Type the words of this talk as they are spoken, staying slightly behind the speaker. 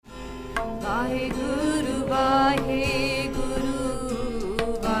ਵਾਹਿਗੁਰੂ ਵਾਹਿਗੁਰੂ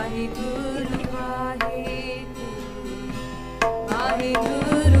ਵਾਹਿਗੁਰੂ ਵਾਹਿਗੁਰੂ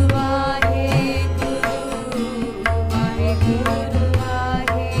ਵਾਹਿਗੁਰੂ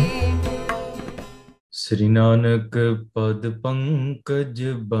ਵਾਹਿਗੁਰੂ। ਸ੍ਰੀ ਨਾਨਕ ਪਦ ਪੰਕਜ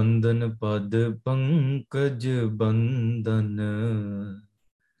ਬੰਦਨ, ਪਦ ਪੰਕਜ ਬੰਦਨ,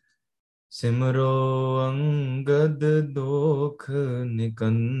 ਸਿਮਰੋ ਅੰਗਦ ਦੋਖ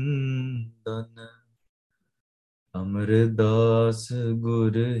ਨਿਕੰਦਨ। ਅਮਰਦਾਸ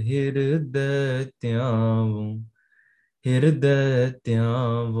ਗੁਰ ਹਿਰਦੈ ਧਿਆਵੋ, ਹਿਰਦੈ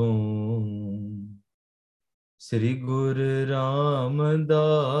ਧਿਆਵੋ। ਸ੍ਰੀ ਗੁਰ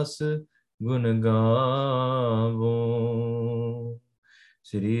ਰਾਮਦਾਸ ਗੁਣ ਗਾਵੋ।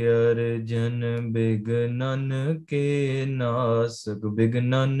 ਸ੍ਰੀ ਅਰਜਨ ਬਿਗਨਨ ਕੇ ਨਾਸਕ,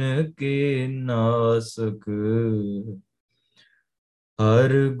 ਬਿਗਨਨ ਕੇ ਨਾਸਕ।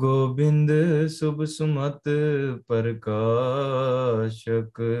 ਹਰ ਗੋਬਿੰਦ ਸੁਭ ਸੁਮਤ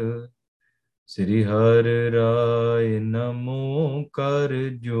ਪ੍ਰਕਾਸ਼ਕ। ਸ੍ਰੀ ਹਰਿ ਰਾਇ ਨਮੋ ਕਰ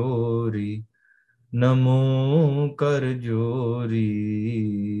ਜੋਰੀ, ਨਮੋ ਕਰ ਜੋਰੀ।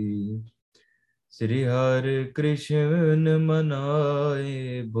 ਸ੍ਰੀ ਹਰਿ ਕ੍ਰਿਸ਼ਨ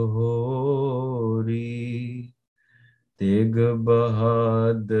ਮਨਾਏ ਬਹੋਰੀ। ਤੇਗ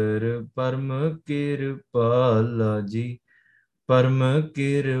ਬਹਾਦਰ ਪਰਮ ਕਿਰਪਾਲਾ ਜੀ, ਪਰਮ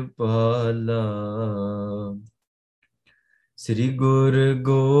ਕਿਰਪਾਲਾ। ਸ੍ਰੀ ਗੁਰੂ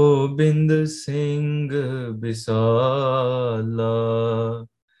ਗੋਬਿੰਦ ਸਿੰਘ ਬਿਸਾਲਾ।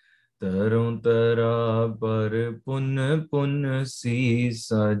 ਤਰੋਂ ਤਰਾ ਪਰ ਪੁਨ ਪੁਨ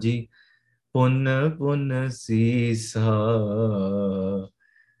ਸੀਸਾ ਜੀ, ਪੁਨ ਪੁਨ ਸੀਸਾ।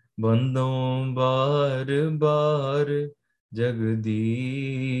 ਬੰਦੋਂ ਬਾਰ ਬਾਰ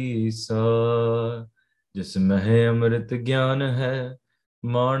ਜਗਦੀਸਾ। ਜਿਸ ਮਹਿ ਅੰਮ੍ਰਿਤ ਗਿਆਨ ਹੈ,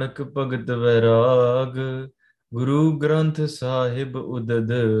 ਮਾਣਕ ਭਗਤ ਵੈਰਾਗ। ਗੁਰੂ ਗ੍ਰੰਥ ਸਾਹਿਬ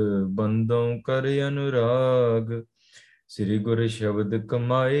ਉਦਦ, ਬੰਦੋਂ ਕਰ ਅਨੁਰਾਗ। ਸ੍ਰੀ ਗੁਰ ਸ਼ਬਦ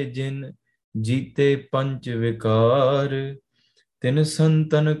ਕਮਾਏ ਜਿਨ, ਜੀਤੇ ਪੰਚ ਵਿਕਾਰ। ਤਿਨ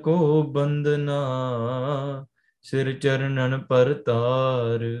ਸੰਤਨ ਕੋ ਬੰਦਨਾ, ਸਿਰ ਚਰਨਨ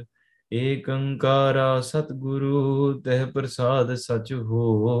ਪਰਤਾਰ। ਏਕ ਓੰਕਾਰਾ ਸਤਿਗੁਰੂ, ਤਹਿ ਪ੍ਰਸਾਦ ਸਚ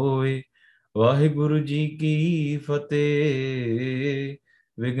ਹੋਇ। ਵਾਹਿਗੁਰੂ ਜੀ ਕੀ ਫਤਿਹ,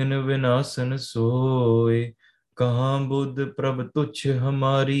 ਵਿਘਨ ਵਿਨਾਸ਼ਨ ਸੋਇ। ਕਹਾਂ ਬੁੱਧ ਪ੍ਰਭ ਤੁਛ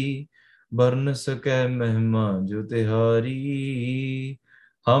ਹਮਾਰੀ, ਬਰਨ ਸਕੈ ਮਹਿਮਾ ਜੋ ਤਿਹਾਰੀ।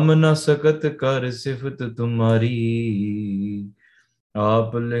 ਹਮ ਨ ਸਕਤ ਕਰ ਸਿਫਤ ਤੁਮਾਰੀ,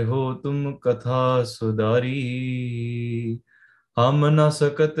 ਆਪ ਲਿਹੋ ਤੁਮ ਕਥਾ ਸੁਧਾਰੀ। ਹਮ ਨ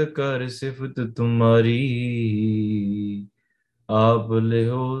ਸਕਤ ਕਰ ਸਿਫਤ ਤੁਮਾਰੀ, ਆਪ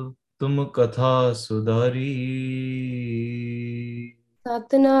ਲਿਹੋ ਤੁਮ ਕਥਾ ਸੁਧਾਰੀ।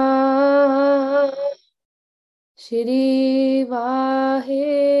 ਸਤਨਾਮ ਸ਼੍ਰੀ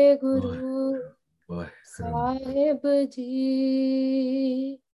ਵਾਹਿਗੁਰੂ ਸਾਹਿਬ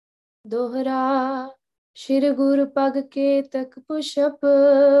ਜੀ। ਦੋਹਰਾ ਸ਼੍ਰੀ ਗੁਰ ਪਗ ਕੇ ਤਕ ਪੁਸ਼ਪ,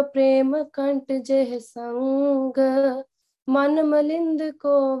 ਪ੍ਰੇਮ ਕੰਟ ਜਿਹ ਸੰਗ। ਮਨ ਮਲਿੰਦ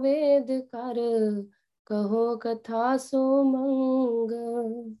ਕੋ ਵੇਦ ਕਰ, ਕਹੋ ਕਥਾ ਸੋ ਮੰਗ।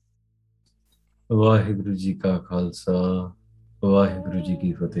 ਵਾਹਿਗੁਰੂ ਜੀ ਕਾ ਖਾਲਸਾ, ਵਾਹਿਗੁਰੂ ਜੀ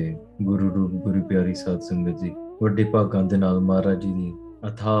ਕੀ ਫਤਿਹ। ਗੁਰੂ ਰੂਪ ਗੁਰੂ ਪਿਆਰੀ ਸਾਧ ਸੰਗਤ ਜੀ, ਵੱਡੇ ਭਾਗਾਂ ਦੇ ਨਾਲ ਮਹਾਰਾਜ ਜੀ ਦੀ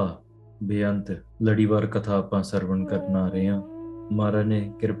ਅਥਾਹ ਬੇਅੰਤ ਲੜੀਵਾਰ ਕਥਾ ਆਪਾਂ ਸਰਵਣ ਕਰਨ ਆ ਰਹੇ ਹਾਂ। ਮਹਾਰਾਜ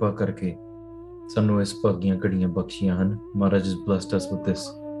ਨੇ ਕਿਰਪਾ ਕਰਕੇ ਸਾਨੂੰ ਇਸ ਭਾਗੀਆਂ ਘੜੀਆਂ ਬਖਸ਼ੀਆਂ ਹਨ। ਮਹਾਰਾਜ has blessed us with this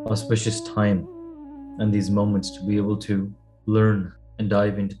auspicious time and these moments to be able to learn and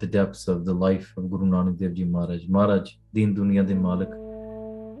dive into the depths of the life of Guru Nanak Dev Ji Maharaj. Maharaj, Deen Duniya de Malik,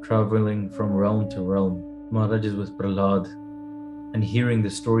 traveling from realm to realm. Maharaj is with Prahlad and hearing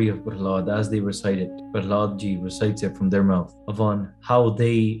the story of Prahlad as they recite it. Prahlad ji recites it from their mouth upon how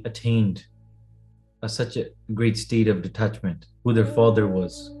they attained such a great state of detachment, who their father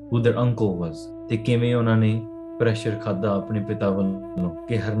was, who their uncle was. ਤੇ ਕਿਵੇਂ ਉਹਨਾਂ ਨੇ pressure ਖਾਦਾ ਆਪਣੇ ਪਿਤਾ ਵੱਲੋਂ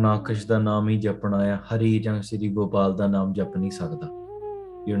ਕਿ ਹਰਨਾਕਸ਼ ਦਾ ਨਾਮ ਹੀ ਜਪਣਾ ਆ, ਹਰੀ ਜਾਂ ਸ੍ਰੀ ਗੋਪਾਲ ਦਾ ਨਾਮ ਜਪ ਨਹੀਂ ਸਕਦਾ।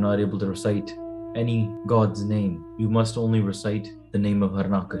 You're not able to recite any God's name. You must only recite the name of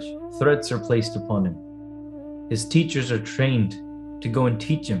Harnakash. Threats are placed upon him. His teachers are trained to go and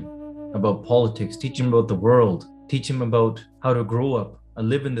teach him about politics, teach him about the world, teach him about how to grow up and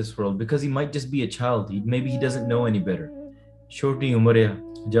live in this world, because he might just be a child. Maybe he doesn't know any better. ਛੋਟੀ ਉਮਰ ਆ,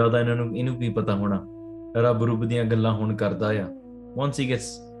 ਜ਼ਿਆਦਾ ਇਹਨੂੰ ਕੀ ਪਤਾ ਹੋਣਾ, ਰੱਬ ਰੂਪ ਦੀਆਂ ਗੱਲਾਂ ਹੁਣ ਕਰਦਾ ਆ। Once he gets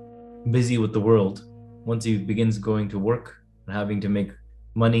busy with the world, once he begins going to work and having to make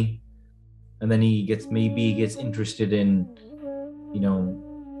money, and then he gets interested in, you know,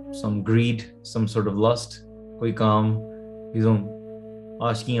 some greed, some sort of lust, ਕੋਈ ਕਾਮ, he's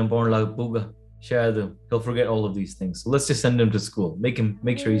Ashkiyan paun lag puga. Shayad he'll forget all of these things. So let's just send him to school.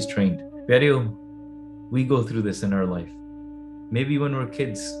 Make sure he's trained. Pyareo, we go through this in our life. Maybe when we're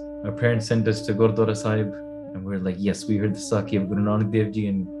kids, our parents sent us to Gurdwara Sahib, and we're like, yes, we heard the Saki of Guru Nanak Dev Ji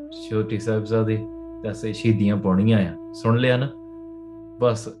and Choti Sahibzade. That's it. Shahidiyan pauniyan aya. Sun liya na?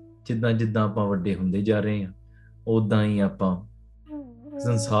 Bas ਜਿੱਦਾਂ ਜਿੱਦਾਂ ਆਪਾਂ ਵੱਡੇ ਹੁੰਦੇ ਜਾ ਰਹੇ ਹਾਂ ਉਦਾਂ ਹੀ ਆਪਾਂ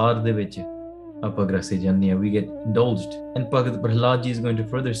ਸੰਸਾਰ ਦੇ ਵਿੱਚ ਆਪਾਂ ਗ੍ਰਸੇ ਜਾਂਦੇ ਹਾਂ we get indulged and Bhagat Prahlad ji is going to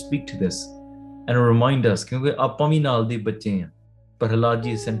further speak to this and remind us ਕਿਉਂਕਿ ਆਪਾਂ ਵੀ ਨਾਲ ਦੇ ਬੱਚੇ ਹਾਂ Prahlad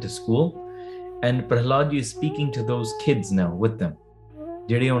ji is sent to school and Prahlad ji is speaking to those kids now with them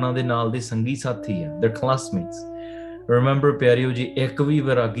ਜਿਹੜੇ ਉਹਨਾਂ ਦੇ ਨਾਲ ਦੇ ਸੰਗੀ ਸਾਥੀ ਆ their classmates remember ਪਿਆਰਿਓ ਜੀ ਇੱਕ ਵੀ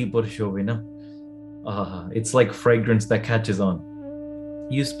ਵਿਰਾਗੀ ਪੁਰਸ਼ ਹੋਵੇ ਨਾ it's like fragrance that catches on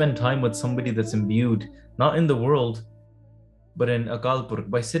you spend time with somebody that's imbued not in the world but in Akal Purkh.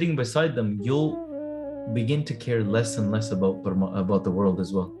 By sitting beside them you'll begin to care less and less about the world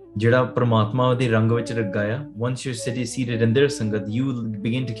as well ਜਿਹੜਾ ਪਰਮਾਤਮਾ ਦੇ ਰੰਗ ਵਿੱਚ ਰੰਗਾਇਆ once you're seated in their sangat you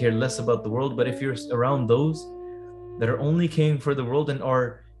begin to care less about the world but if you're around those that are only caring for the world and are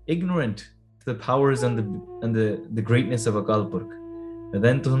ignorant to the powers and the greatness of Akal Purkh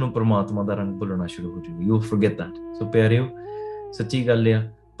then ਤੁਹਾਨੂੰ ਪਰਮਾਤਮਾ ਦਾ ਰੰਗ ਭੁੱਲਣਾ ਸ਼ੁਰੂ ਹੋ ਜਾਊਗਾ you'll forget that so ਪਿਆਰਿਓ Sachi Galya,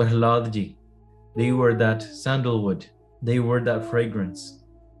 Prahlad ji, they were that sandalwood, they were that fragrance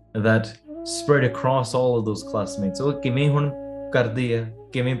that spread across all of those classmates. So, kiਵੇਂ ਹੁਣ ਕਰਦੇ ਆ,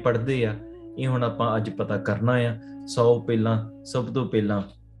 ਕਿਵੇਂ ਪੜ੍ਹਦੇ ਆ, ਇਹ ਹੁਣ ਆਪਾਂ ਅੱਜ ਪਤਾ ਕਰਨਾ ਆ। ਸਭ ਤੋਂ ਪਹਿਲਾਂ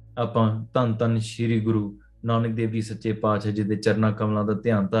ਆਪਾਂ ਧੰਨ ਸ਼੍ਰੀ ਗੁਰੂ ਨਾਨਕ ਦੇਵ ਜੀ ਸੱਚੇ ਪਾਤਸ਼ਾਹ ਜੀ ਦੇ ਚਰਨਾਂ ਕਮਲਾਂ ਦਾ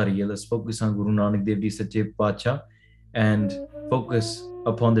ਧਿਆਨ ਧਾਰੀਏ। Let's focus on Guru Nanak Dev Ji ਸੱਚੇ ਪਾਤਸ਼ਾਹ and focus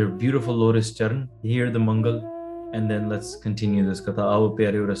upon their beautiful lotus charan, hear the mangal. And then let's continue this katha. Aao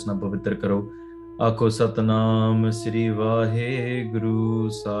pyareo rasna pavitra karo. Aakho Satnam Sri Vaheguru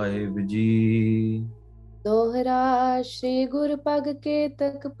Sahib Ji. दोहरा श्री गुर पग के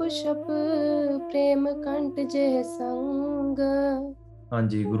तक पुष्प प्रेम कंठ जे संग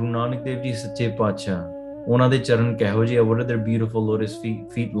ਹਾਂਜੀ ਗੁਰੂ ਨਾਨਕ ਦੇਵ ਜੀ ਸੱਚੇ ਪਾਤਸ਼ਾਹ ਉਹਨਾਂ ਦੇ ਚਰਨ ਕਿਹੋ ਜਿਹੇ what are their beautiful lotus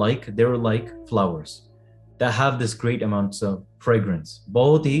feet like they were like flowers that have this great amounts of fragrance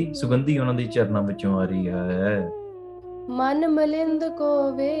ਬਹੁਤ ਹੀ ਸੁਗੰਧੀ ਉਹਨਾਂ ਦੇ ਚਰਨਾਂ ਵਿੱਚੋਂ ਆ ਰਹੀ ਹੈ मन मलिंद को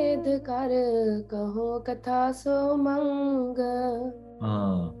वेद कर कहो कथा सो मंग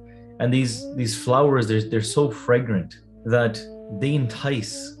and these flowers they're so fragrant that they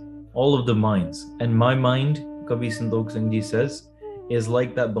entice all of the minds and my mind Kavi Sandok Singh ji says is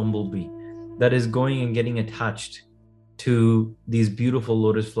like that bumblebee that is going and getting attached to these beautiful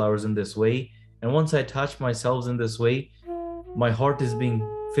lotus flowers in this way and once I attach myself in this way my heart is being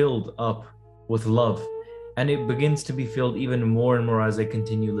filled up with love and it begins to be filled even more and more as I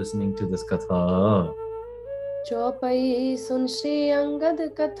continue listening to this katha. Chaupai sun Shri Angad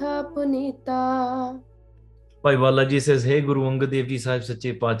Katha Punita. Bhai Wala ji says, hey Guru Angad Dev Ji Sahib Sache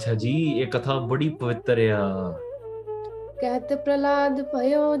Paatshah Ji, ye katha badi pavitra hai. Kahat Prahlad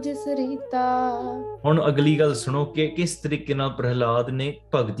Bhayo Jis Rita. ਹੁਣ ਅਗਲੀ ਗੱਲ ਸੁਣੋ ਕਿ ਕਿਸ ਤਰੀਕੇ ਨਾਲ ਪ੍ਰਹਿਲਾਦ ਨੇ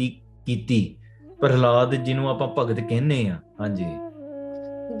ਭਗਤੀ ਕੀਤੀ ਪ੍ਰਹਿਲਾਦ ਜਿਹਨੂੰ ਆਪਾਂ ਭਗਤ ਕਹਿੰਦੇ ਆ ਹਾਂਜੀ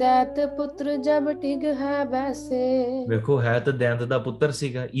ਦੈਤ ਪੁੱਤਰ ਜਬ ਟਿਗ ਹੈ ਵੈਸੇ ਵੇਖੋ ਹੈ ਤਾਂ ਦੈਂਤ ਦਾ ਪੁੱਤਰ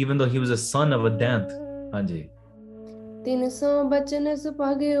ਸੀਗਾ even though he was a son of a ਦੈਂਤ ਹਾਂਜੀ 300 ਬਚਨ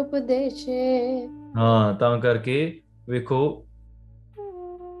ਸੁਭਾਗ ਉਪਦੇਸ਼ੇ ਹਾਂ ਤਾਂ ਕਰਕੇ ਵੇਖੋ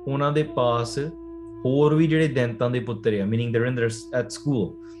ਉਹਨਾਂ ਦੇ ਪਾਸ ਹੋਰ ਵੀ ਜਿਹੜੇ ਦੈਂਤਾਂ ਦੇ ਪੁੱਤਰ ਆ meaning they're in their at school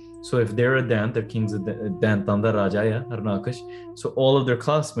so if they're a dant they're kings of ਦੈਂਤਾਂ ਦਾ ਰਾਜਾ ਆ Harnakash so all of their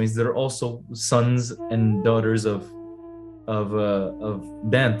classmates they're also sons and daughters of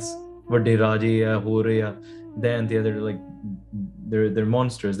dants ਵੱਡੇ ਰਾਜੇ ਆ ਹੋ ਰਹੇ ਆ ਦੈਂਤ ਆ they're like they're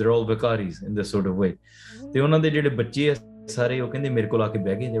monsters they're all vikaris in this sort of way ਤੇ ਉਹਨਾਂ ਦੇ ਜਿਹੜੇ ਬੱਚੇ ਆ ਸਾਰੇ ਉਹ ਕਹਿੰਦੇ ਮੇਰੇ ਕੋਲ ਆ ਕੇ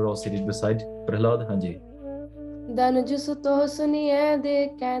ਬਹਿ ਗਏ they were all seated beside Prahlad ਹਾਂਜੀ ਦਨ ਜਿਸ ਤੋਂ ਸੁਣੀਏ ਦੇ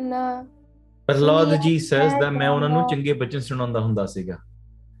ਕਹਿਣਾ ਪ੍ਰਹਿਲਾਦ ਜੀ says that ਮੈਂ ਉਹਨਾਂ ਨੂੰ ਚੰਗੇ ਬਚਨ ਸੁਣਾਉਂਦਾ ਹੁੰਦਾ ਸੀਗਾ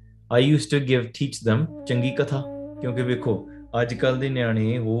I used to teach them ਚੰਗੀ ਕਥਾ ਕਿਉਂਕਿ ਵੇਖੋ ਅੱਜ ਕੱਲ ਦੇ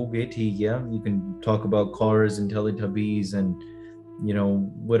ਨਿਆਣੇ ਹੋ ਗਏ ਠੀਕ ਆ you can talk about cars and Teletubbies and you know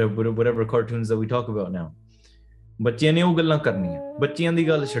whatever cartoons that we talk about now ਬੱਚਿਆਂ ਨੇ ਉਹ ਗੱਲਾਂ ਕਰਨੀਆਂ ਬੱਚਿਆਂ ਦੀ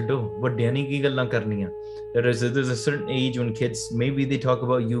ਗੱਲ ਛੱਡੋ ਵੱਡਿਆਂ ਨੇ ਕੀ ਗੱਲਾਂ ਕਰਨੀਆਂ there's a certain age when kids maybe they talk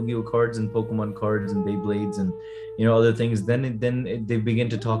about Yu-Gi-Oh cards and Pokemon cards and Beyblades and you know other things then they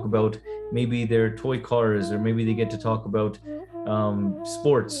begin to talk about maybe their toy cars or maybe they get to talk about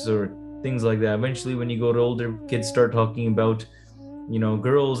sports or things like that eventually when you go to older kids start talking about you know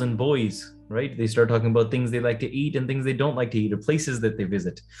girls and boys right they start talking about things they like to eat and things they don't like to eat or places that they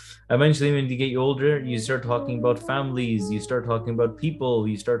visit eventually when you get older you start talking about families you start talking about people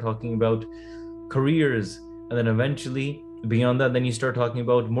you start talking about careers and then eventually Beyond that, then you start talking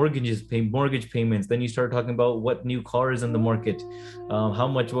about mortgage payments. Then you start talking about what new car is in the market, how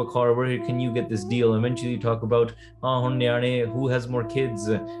much, what car, where can you get this deal. Eventually you talk about who has more kids,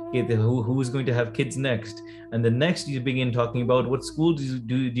 who is going to have kids next. And the next you begin talking about what school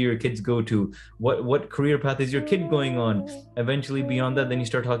do your kids go to, what career path is your kid going on. Eventually beyond that, then you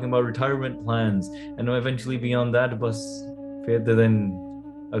start talking about retirement plans. And eventually beyond that, bus then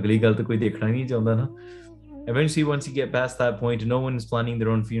ਅਗਲੀ ਗੱਲ ਤਾਂ ਕੋਈ ਦੇਖਣਾ ਹੀ ਨਹੀਂ ਚਾਹੁੰਦਾ ਨਾ. Eventually, once you get past that point, no one is planning their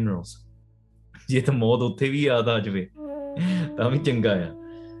own funerals. ਜੇ ਤਾਂ ਮੌਤ ਉੱਥੇ ਵੀ ਯਾਦ ਆ ਜਾਵੇ ਤਾਂ ਵੀ ਚੰਗਾ ਆ.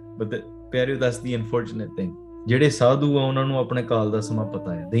 But ਪਿਆਰਿਓ, that's the unfortunate thing. ਜਿਹੜੇ ਸਾਧੂ ਆ ਉਹਨਾਂ ਨੂੰ ਆਪਣੇ ਕਾਲ ਦਾ ਸਮਾਂ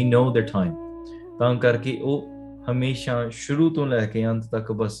ਪਤਾ ਹੈ. They know their time. ਤਾਂ ਕਰਕੇ ਉਹ ਹਮੇਸ਼ਾ ਸ਼ੁਰੂ ਤੋਂ ਲੈ ਕੇ ਅੰਤ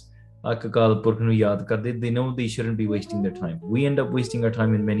ਤੱਕ ਬਸ ਅਕਾਲ ਪੁਰਖ ਨੂੰ ਯਾਦ ਕਰਦੇ. They know they shouldn't be wasting their time. We end up wasting our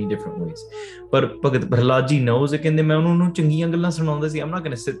time in many different ways. ਪਰ ਭਗਤ ਪ੍ਰਹਲਾਦ ਜੀ knows it. ਕਹਿੰਦੇ ਮੈਂ ਉਹਨਾਂ ਨੂੰ ਚੰਗੀਆਂ ਗੱਲਾਂ ਸੁਣਾਉਂਦਾ ਸੀ. I'm not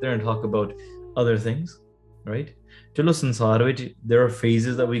going to sit there and talk about other things. Right? ਚਲੋ ਸੰਸਾਰ ਵਿੱਚ there are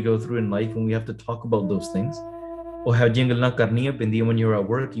phases that we go through in life when we have to talk about those things. ਉਹ ਇਹੋ ਜਿਹੀਆਂ ਗੱਲਾਂ ਕਰਨੀਆਂ ਪੈਂਦੀਆਂ. When you're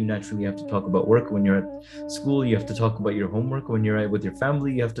at work, you naturally have to talk about work. When you're at school, you have to talk about your homework. When you're with your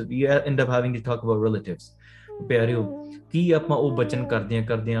family, you end up having to talk about relatives. ਪਿਆਰਿਓ, ਕੀ ਆਪਾਂ ਉਹ ਬਚਨ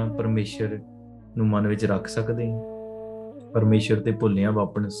ਕਰਦਿਆਂ ਪਰਮੇਸ਼ਰ ਨੂੰ ਮਨ ਵਿੱਚ ਰੱਖ ਸਕਦੇ ਹਾਂ? ਪਰਮੇਸ਼ਰ ਤੇ ਭੁੱਲਿਆ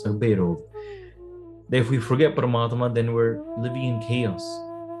ਵਾਪਣ ਸਭੇ ਰੋਗ. If we forget ਪਰਮਾਤਮਾ, then we're living in chaos.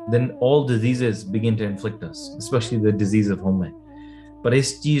 Then all diseases begin to inflict us, especially the disease of Harman. ਪਰ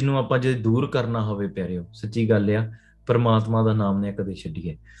ਇਸ ਚੀਜ਼ ਨੂੰ ਆਪਾਂ ਜੇ ਦੂਰ ਕਰਨਾ ਹੋਵੇ ਪਿਆਰਿਓ, ਸੱਚੀ ਗੱਲ ਆ, ਪਰਮਾਤਮਾ ਦਾ ਨਾਮ ਨੇ ਕਦੇ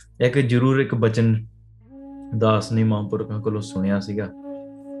ਛੱਡੀਏ. ਇੱਕ ਬਚਨ ਦਾਸ ਨੇ ਮਹਾਂਪੁਰਖਾਂ ਕੋਲੋਂ ਸੁਣਿਆ ਸੀਗਾ.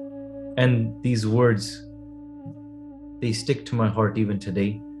 And these words, they stick to my heart even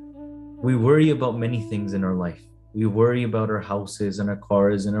today. We worry about many things in our life. We worry about our houses and our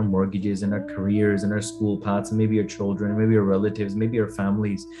cars and our mortgages and our careers and our school paths, and maybe our children, maybe our relatives, maybe our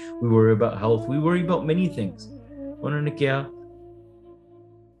families. We worry about health. We worry about many things. ਉਹਨਾਂ ਨੇ ਕਿਹਾ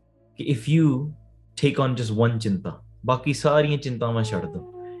ਕਿ if you take on just one ਚਿੰਤਾ, ਬਾਕੀ ਸਾਰੀਆਂ ਚਿੰਤਾਵਾਂ ਛੱਡ ਦੋ.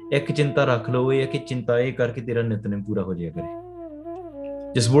 ਇੱਕ ਚਿੰਤਾ ਰੱਖ ਲਓ, ਇਹ ਕਿ ਚਿੰਤਾ ਇਹ ਕਰਕੇ ਤੇਰਾ ਨਿਤਨੇਮ ਪੂਰਾ ਹੋ ਜਾਇਆ ਕਰੇ.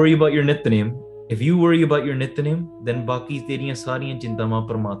 Just worry about your ਨਿਤਨੇਮ. If you worry about your ਨਿਤਨੇਮ, then ਬਾਕੀ ਤੇਰੀਆਂ ਸਾਰੀਆਂ ਚਿੰਤਾਵਾਂ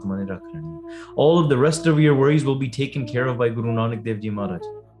ਪਰਮਾਤਮਾ ਨੇ ਰੱਖ ਲੈਣੀਆਂ. All of the rest of your worries will be taken care of by Guru Nanak Dev Ji Maharaj.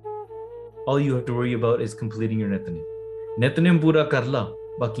 All you have to worry about is completing your ਨਿਤਨੇਮ. ਨਿਤਨੇਮ ਪੂਰਾ ਕਰ ਲਾ,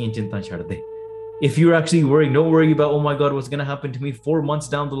 ਬਾਕੀਆਂ ਚਿੰਤਾਂ ਛੱਡ ਦੇ. If you're actually worrying, don't worry about, oh my God, what's going to happen to me 4 months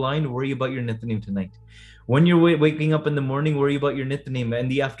down the line. Worry about your nittyanem tonight. When you're waking up in the morning, worry about your nittyanem.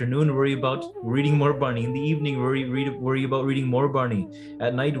 In the afternoon, worry about reading more Bani. In the evening, worry about reading more Bani.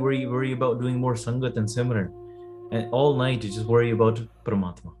 At night, worry about doing more Sangat and Simran. And all night, just worry about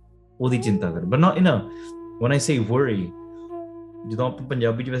Paramatma. Odi chinta kar. But not enough. When I say worry, ਜਦੋਂ ਆਪਾਂ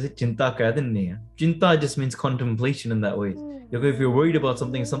ਪੰਜਾਬੀ 'ਚ ਵੈਸੇ ਚਿੰਤਾ ਕਹਿ ਦਿੰਦੇ ਆ, ਚਿੰਤਾ just means contemplation in that way. If you're worried about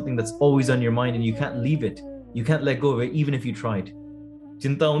something that's always on your mind and you can't leave it, you can't let go of it even if you tried.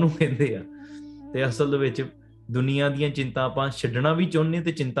 ਚਿੰਤਾ ਉਹਨੂੰ ਕਹਿੰਦੇ ਆ. ਤੇ ਅਸਲ ਦੇ ਵਿੱਚ ਦੁਨੀਆ ਦੀਆਂ ਚਿੰਤਾ ਆਪਾਂ ਛੱਡਣਾ ਵੀ ਚਾਹੁੰਦੇ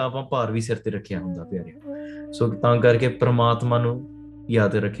ਤੇ ਚਿੰਤਾ ਆਪਾਂ ਭਾਰ ਵੀ ਸਿਰ ਤੇ ਰੱਖਿਆ ਹੁੰਦਾ ਪਿਆਰੇ. ਸੋ ਤਾਂ ਕਰਕੇ ਪ੍ਰਮਾਤਮਾ ਨੂੰ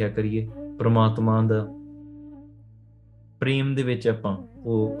ਯਾਦ ਰੱਖਿਆ ਕਰੀਏ. ਪ੍ਰਮਾਤਮਾ ਦਾ ਪ੍ਰੇਮ ਦੇ ਵਿੱਚ ਆਪਾਂ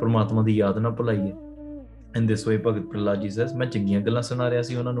ਉਹ ਪ੍ਰਮਾਤਮਾ ਦੀ ਯਾਦ ਨਾ ਭੁਲਾਈਏ. And this way Bhagat Prahlad ji says, ਮੈਂ ਚੰਗੀਆਂ ਗੱਲਾਂ ਸੁਣਾ ਰਿਹਾ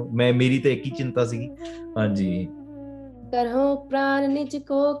ਸੀ ਉਹਨਾਂ ਨੂੰ. ਮੇਰੀ ਤਾਂ ਇੱਕ ਹੀ ਚਿੰਤਾ ਸੀਗੀ. ਹਾਂਜੀ, ਕਰਹੁ ਪ੍ਰਾਨ ਨਿਜ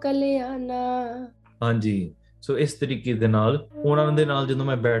ਕੋ ਕਲਿਆਣਾ. ਹਾਂਜੀ. ਸੋ ਇਸ ਤਰੀਕੇ ਦੇ ਨਾਲ ਉਹਨਾਂ ਦੇ ਨਾਲ ਜਦੋਂ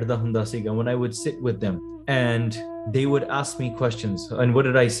ਮੈਂ ਬੈਠਦਾ ਹੁੰਦਾ ਸੀਗਾ, when I would sit with them and they would ask me questions, and what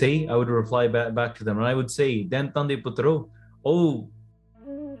did I say? I would reply back to them, and I would say, ਦੈਂਤਾਂ ਦੇ ਪੁੱਤਰੋ, oh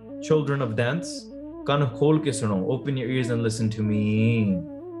children of dance, ਕੰਨ ਖੋਲ ਕੇ ਸੁਣੋ, open your ears and listen to me.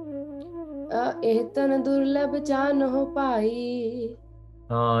 ਇਹ ਤਨ ਦੁਰਲਭ ਜਾਨੋ ਭਾਈ.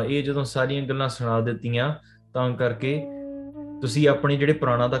 ਹਾਂ, ਇਹ ਜਦੋਂ ਸਾਰੀਆਂ ਗੱਲਾਂ ਸੁਣਾ ਦਿੱਤੀਆਂ ਤਾਂ ਕਰਕੇ ਤੁਸੀਂ ਆਪਣੇ ਜਿਹੜੇ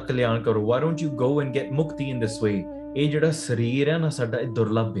ਪ੍ਰਾਣਾਂ ਦਾ ਕਲਿਆਣ ਕਰੋ. Why don't you go and get mukti in this way? ਇਹ ਜਿਹੜਾ ਸਰੀਰ ਹੈ ਨਾ ਸਾਡਾ, ਇਹ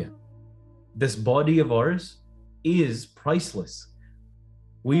ਦੁਰਲਭ ਹੈ. This body of ours is priceless.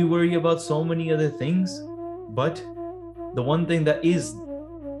 We worry about so many other things, but the one thing that is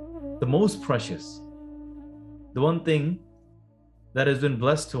the most precious, the one thing that has been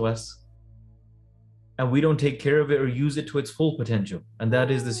blessed to us, and we don't take care of it or use it to its full potential, and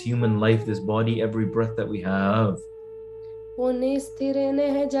that is this human life, this body, every breath that we have.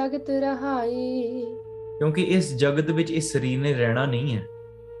 ਕਿਉਂਕਿ ਇਸ ਜਗਤ ਵਿੱਚ ਇਸ ਸਰੀਰ ਨੇ ਰਹਿਣਾ ਨਹੀਂ ਹੈ.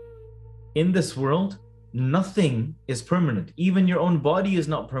 In this world, nothing is permanent. Even your own body is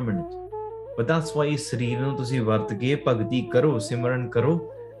not permanent. But that's why ਇਸ ਸਰੀਰ ਨੂੰ ਤੁਸੀਂ ਵਰਤ ਕੇ ਭਗਤੀ ਕਰੋ, ਸਿਮਰਨ ਕਰੋ,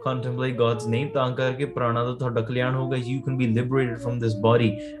 contemplate God's name, ਤਾਂ ਕਰਕੇ ਪ੍ਰਾਣਾ ਦਾ ਤੁਹਾਡਾ ਕਲਿਆਣ ਹੋਗਾ. You can be liberated from this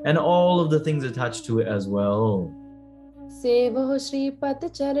body and all of the things attached to it as well. ਸੇਵਹੁ ਸ਼੍ਰੀਪਤ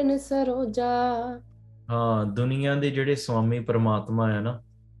ਚਰਨ ਸਰੋਜਾ. ਹਾਂ, ਦੁਨੀਆ ਦੇ ਜਿਹੜੇ ਸਵਾਮੀ ਪਰਮਾਤਮਾ ਹੈ ਨਾ,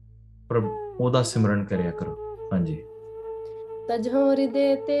 ਉਹਦਾ ਸਿਮਰਨ ਕਰਿਆ ਕਰੋ. ਹਾਂਜੀ, तजहों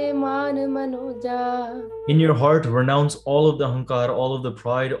हृदय ते मान Manoja. In your heart, renounce all of the ahankar, all of the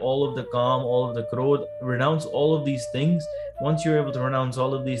pride, all of the काम, all of the krodh. Renounce all of these things. Once you're able to renounce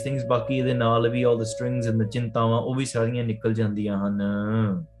all of these things, बाकी ਇਹਦੇ ਨਾਲ ਵੀ all the strings and the ਚਿੰਤਾਵਾਂ ਉਹ ਵੀ ਸਾਰੀਆਂ ਨਿਕਲ ਜਾਂਦੀਆਂ ਹਨ।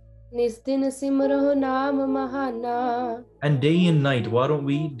 निस दिन सिमरो नाम महाना। And day and night, why don't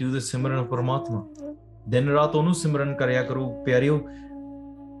we do the simran of Paramatma? दिन रात ਉਹਨੂੰ ਸਿਮਰਨ ਕਰਿਆ ਕਰੋ ਪਿਆਰਿਓ।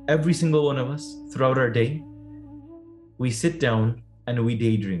 Every single one of us throughout our day, we sit down and we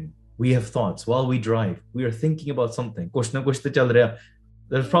daydream. We have thoughts while we drive. We are thinking about something. Kuch na kuch to chal raha.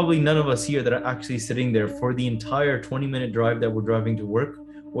 There's probably none of us here that are actually sitting there for the entire 20-minute drive that we're driving to work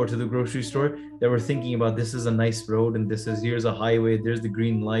or to the grocery store, that we're thinking about this is a nice road and this is, here's a highway, there's the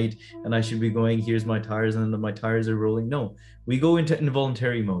green light and I should be going, here's my tires and my tires are rolling. No, we go into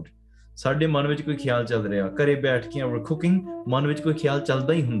involuntary mode. ਸਾਡੇ ਮਨ ਵਿੱਚ ਕੋਈ ਖਿਆਲ ਚੱਲ ਰਿਹਾ, ਘਰੇ ਬੈਠ ਕੇ we're cooking, ਮਨ ਵਿੱਚ ਕੋਈ ਖਿਆਲ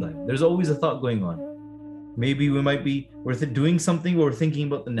ਚੱਲਦਾ ਹੀ ਹੁੰਦਾ ਹੈ. There's always a thought going on. Maybe we're doing something or we're thinking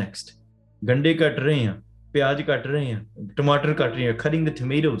about the next. Gande cut rahe hain, pyaj cut rahe hain, tomato cut rahe hain, you're cutting the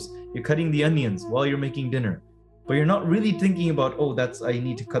tomatoes, you're cutting the onions while you're making dinner. But you're not really thinking about, oh, I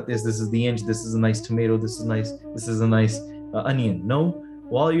need to cut this is the inch, this is a nice tomato, this is a nice onion. No,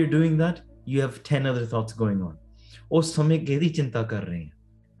 while you're doing that, you have 10 other thoughts going on. Us samay kehdi chinta kar rahe hain.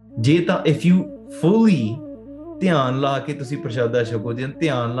 ਜੇ ਤਾਂ if you fully ਧਿਆਨ ਲਾ ਕੇ ਤੁਸੀਂ ਪ੍ਰਸ਼ਾਦਾ ਛਕੋ, ਜੇ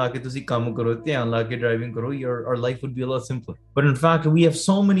ਧਿਆਨ ਲਾ ਕੇ ਤੁਸੀਂ ਕੰਮ ਕਰੋ, ਧਿਆਨ ਲਾ ਕੇ ਡਰਾਈਵਿੰਗ ਕਰੋ, our life would be a lot simpler. But in fact, we have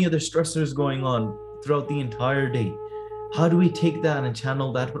so many other stressors going on throughout the entire day. How do we take that and channel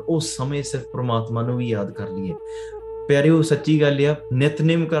that? ਪਰ ਉਸ ਸਮੇਂ ਸਿਰਫ ਪ੍ਰਮਾਤਮਾ ਨੂੰ ਵੀ ਯਾਦ ਕਰ ਲਈਏ। ਪਿਆਰਿਓ, ਸੱਚੀ ਗੱਲ ਆ,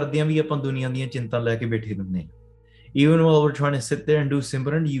 ਨਿਤਨੇਮ ਕਰਦਿਆਂ ਵੀ ਆਪਾਂ ਦੁਨੀਆ ਦੀਆਂ ਚਿੰਤਾ ਲੈ ਕੇ ਬੈਠੇ ਰਹਿੰਦੇ ਹਾਂ। Even while we're trying to sit there and do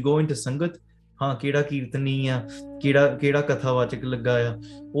Simran, you go into Sangat, ਹਾਂ ਕਿਹੜਾ ਕੀਰਤਨੀ ਆ, ਕਿਹੜਾ ਕਥਾਵਾਚਕ ਲੱਗਾ ਆ,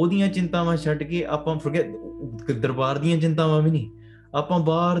 ਉਹਦੀਆਂ ਚਿੰਤਾਵਾਂ ਛੱਡ ਕੇ ਆਪਾਂ forget ਦਰਬਾਰ ਦੀਆਂ ਚਿੰਤਾਵਾਂ ਵੀ ਨਹੀਂ, ਆਪਾਂ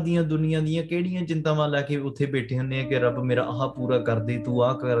ਬਾਹਰ ਦੀਆਂ ਦੁਨੀਆ ਦੀਆਂ ਕਿਹੜੀਆਂ ਚਿੰਤਾਵਾਂ ਲੈ ਕੇ ਉੱਥੇ ਬੈਠੇ ਹੁੰਦੇ ਆ ਕਿ ਰੱਬ ਮੇਰਾ ਆਹ ਪੂਰਾ ਕਰ ਦੇ, ਤੂੰ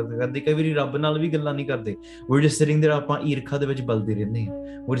ਆਹ ਕਰ ਦੇ। ਕਈ ਵਾਰੀ ਰੱਬ ਨਾਲ ਵੀ ਗੱਲਾਂ ਨਹੀਂ ਕਰਦੇ, we're just sitting there, ਆਪਾਂ ਈਰਖਾ ਦੇ ਵਿੱਚ ਬਲਦੇ ਰਹਿੰਦੇ ਆ,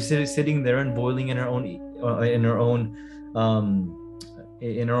 we're just sitting there and boiling in our own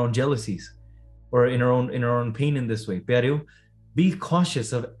jealousies or in our own pain in this way. ਪਿਆਰਿਓ, be cautious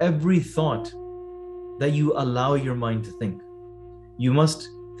of every thought that you allow your mind to think. You must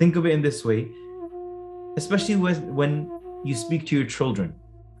think of it in this way, especially when you speak to your children.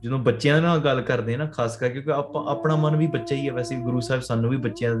 ਜਦੋਂ ਬੱਚਿਆਂ ਨਾਲ ਗੱਲ ਕਰਦੇ ਨਾ, ਖਾਸ ਕਰਕੇ, ਕਿਉਂਕਿ ਆਪਣਾ ਮਨ ਵੀ ਬੱਚਾ ਹੀ ਹੈ। ਵੈਸੇ ਗੁਰੂ ਸਾਹਿਬ ਸਾਨੂੰ ਵੀ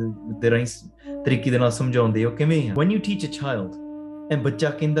ਬੱਚਿਆਂ ਦੇ ਰਾਹੀਂ ਤਰੀਕੇ ਦੇ ਨਾਲ ਸਮਝਾਉਂਦੇ ਹੋ ਕਿਵੇਂ ਹੈ। When you teach a child and ਬੱਚਾ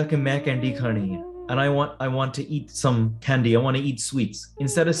ਕਹਿੰਦਾ ਕਿ ਮੈਂ ਕੈਂਡੀ ਖਾਣੀ ਹੈ and I want to eat some candy, I want to eat sweets,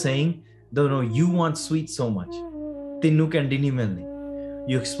 instead of saying no, you want sweets so much, ਤੈਨੂੰ ਕੈਂਡੀ ਨਹੀਂ ਮਿਲਣੀ,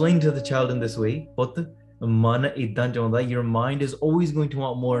 you explain to the child in this way, ਪੁੱਤ ਮਨ ਇਦਾਂ ਚਾਹੁੰਦਾ, your mind is always going to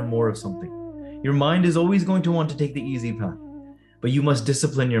want more and more of something. Your mind is always going to want to take the easy path, but you must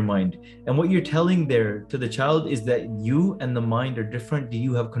discipline your mind. And what you're telling there to the child is that you and the mind are different. Do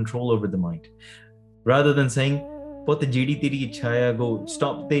you have control over the mind? Rather than saying, ਪੁੱਤ ਜਿਹੜੀ ਤੇਰੀ ਇੱਛਾ ਹੈ, go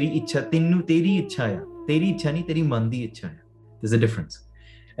stop, ਤੇਰੀ ਇੱਛਾ, ਤੈਨੂੰ ਤੇਰੀ ਇੱਛਾ ਹੈ, ਤੇਰੀ ਇੱਛਾ ਨਹੀਂ, ਤੇਰੀ ਮਨ ਦੀ ਇੱਛਾ ਹੈ. There's a difference.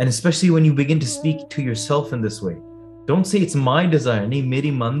 And especially when you begin to speak to yourself in this way, don't say it's my desire, nahi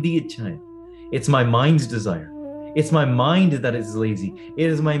meri man di ichha hai. It's my mind's desire. It's my mind that is lazy. It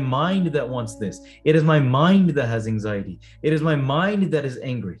is my mind that wants this. It is my mind that has anxiety. It is my mind that is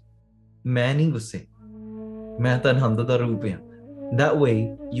angry. Main nahi gusse. Main ta Ananda da roop hai. That way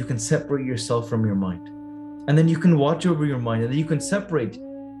you can separate yourself from your mind. And then you can watch over your mind, and then you can separate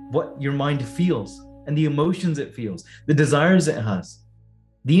what your mind feels and the emotions it feels, the desires it has,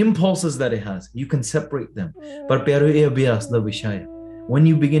 the impulses that it has. You can separate them. But pyaro ye abhyas da vishaya. When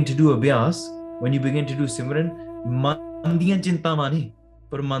you begin to do abhyas, when you begin to do Simran, man diyan chintaਵਾਂ ਨਹੀਂ,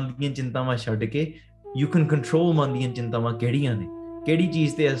 ਪਰ ਮਨ ਦੀਆਂ ਚਿੰਤਾਵਾਂ ਛੱਡ ਕੇ you can control ਮਨ ਦੀਆਂ ਚਿੰਤਾਵਾਂ ਕਿਹੜੀਆਂ ਨੇ, ਕਿਹੜੀ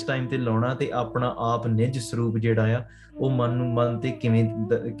ਚੀਜ਼ ਤੇ ਇਸ ਟਾਈਮ ਤੇ ਲਾਉਣਾ, ਤੇ ਆਪਣਾ ਆਪ ਨਿਜ ਸਰੂਪ ਜਿਹੜਾ ਆ ਉਹ ਮਨ ਦੇ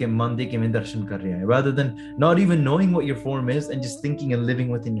ਕਿਵੇਂ ਦਰਸ਼ਨ ਕਰ ਰਿਹਾ ਹੈ, rather than not even knowing what your form is and just thinking and living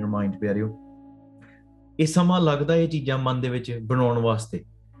within your mind. ਪਿਆਰਿਓ, ਇਹ ਸਮਾਂ ਲੱਗਦਾ ਇਹ ਚੀਜ਼ਾਂ ਮਨ ਦੇ ਵਿੱਚ ਬਣਾਉਣ ਵਾਸਤੇ,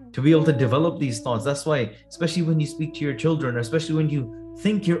 to be able to develop these thoughts. That's why, especially when you speak to your children, or especially when you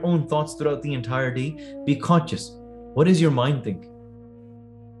think your own thoughts throughout the entire day, be conscious. What does your mind think?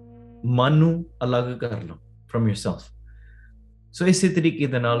 ਮਨ ਨੂੰ ਅਲੱਗ ਕਰ ਲਓ from yourself. So ਇਸੇ ਤਰੀਕੇ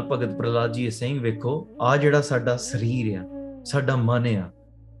ਦੇ ਨਾਲ ਭਗਤ ਪ੍ਰਹਲਾਦ ਜੀ is saying, ਵੇਖੋ ਆ ਜਿਹੜਾ ਸਾਡਾ ਸਰੀਰ ਆ, ਸਾਡਾ ਮਨ ਆ,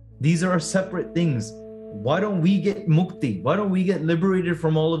 these are separate things. Why don't we get mukti? Why don't we get liberated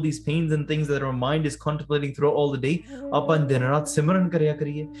from all of these pains and things that our mind is contemplating throughout all the day? Apan din raat simran karya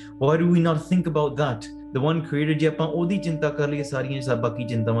kariye. Why do we not think about that? The one creator ji apan odi chinta kar liye, sariyan sab baki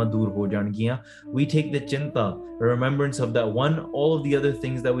chintaਵਾਂ ਦੂਰ ਹੋ ਜਾਣਗੀਆਂ. We take the chinta, the remembrance of that one, all of the other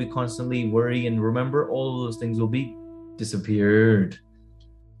things that we constantly worry and remember, all of those things will be disappeared.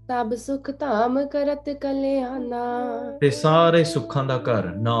 तब सुख धाम करत कल्याणा। ਤੇ ਸਾਰੇ ਸੁੱਖਾਂ ਦਾ ਘਰ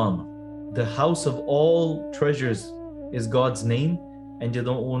ਨਾਮ, the house of all treasures is God's name, and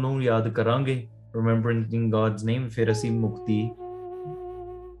ਜਦੋਂ ਉਹਨੂੰ ਯਾਦ ਕਰਾਂਗੇ, remembering God's name, ਫਿਰ ਅਸੀਂ ਮੁਕਤੀ,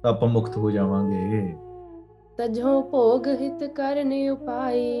 ਆਪਾਂ ਮੁਕਤ ਹੋ ਜਾਵਾਂਗੇ। तजो भोग हित करने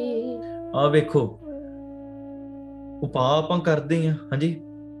उपाई। ਆ ਵੇਖੋ, ਉਪਾਅ ਆਪਾਂ ਕਰਦੇ ਹਾਂ, ਹਾਂਜੀ,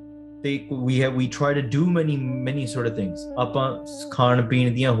 ਤੇ we try to do many sort of things, ਆਪਾਂ ਖਾਣ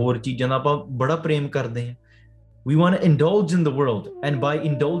ਪੀਣ ਦੀਆਂ ਹੋਰ ਚੀਜ਼ਾਂ ਦਾ ਆਪਾਂ ਬੜਾ ਪ੍ਰੇਮ ਕਰਦੇ ਹਾਂ। We want to indulge in the world, and by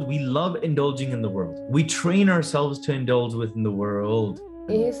indulge, we love indulging in the world. We train ourselves to indulge within the world.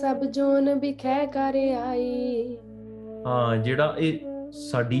 ਇਹ ਸਭ ਜੋਨ ਵਿਖੇ ਕਰ ਆਈ। ਹਾਂ, ਜਿਹੜਾ ਇਹ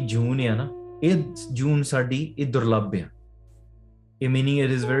ਸਾਡੀ ਜੂਨ ਆ ਨਾ, ਇਹ ਜੂਨ ਸਾਡੀ ਇਹ ਦੁਰਲੱਭ ਆ। Meaning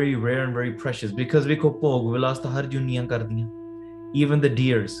it is very rare and very precious, because ਵੇਖੋ ਭੋਗ ਵਿਲਾਸ ਤਾਂ ਹਰ ਜੂਨੀਆਂ ਕਰਦੀਆਂ। Even the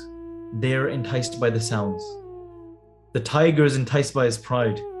deers, they are enticed by the sounds. The tiger is enticed by his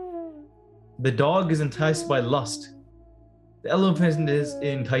pride. The dog is enticed by lust. The elephant is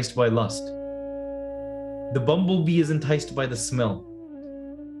enticed by lust. The bumblebee is enticed by the smell.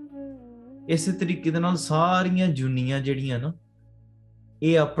 ਇਸੇ ਤਰੀਕੇ ਦੇ ਨਾਲ ਸਾਰੀਆਂ ਜੂਨੀਆਂ ਜਿਹੜੀਆਂ ਨਾ,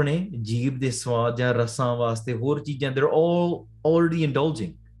 ਇਹ ਆਪਣੇ ਜੀਭ ਦੇ ਸਵਾਦ ਜਾਂ ਰਸਾਂ ਵਾਸਤੇ ਹੋਰ ਚੀਜ਼ਾਂ, they're all already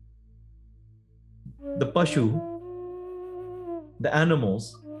indulging. The pashu, the animals,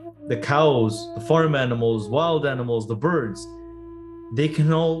 the cows, the farm animals, wild animals, the birds, they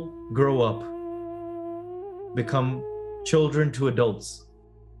can all grow up, become children to adults.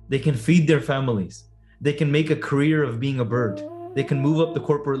 They can feed their families. They can make a career of being a bird. They can move up the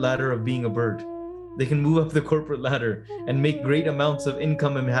corporate ladder of being a bird. They can move up the corporate ladder and make great amounts of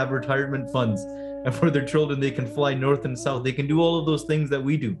income and have retirement funds. And for their children, they can fly north and south. They can do all of those things that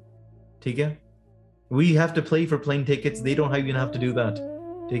we do. Okay? We have to pay for plane tickets. They don't even have to do that.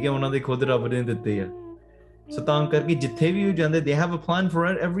 Okay? ਉਹਨਾਂ ਦੇ ਖੁਦ ਰੱਬ ਨੇ ਦਿੱਤੇ ਆ। ਸੋ ਤਾਂ ਕਰਕੇ ਜਿੱਥੇ ਵੀ ਜਾਂਦੇ, they have a plan for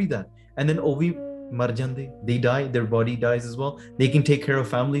every that. And then ਉਹ ਵੀ ਮਰ ਜਾਂਦੇ. They die. Their body dies as well. They can take care of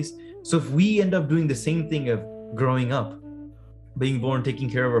families. So if we end up doing the same thing of growing up, being born, taking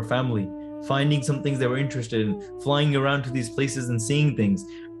care of our family, finding some things that we're interested in, flying around to these places and seeing things,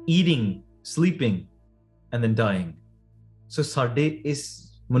 eating, sleeping, and then dying. So ਸਾਡੇ ਇਸ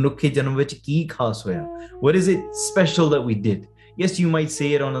ਮਨੁੱਖੀ ਜਨਮ ਵਿੱਚ ਕੀ ਖਾਸ ਹੋਇਆ? What is it special that we did? Yes, you might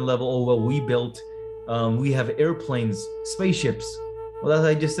say it on a level, oh, well, we have airplanes, spaceships. Well, as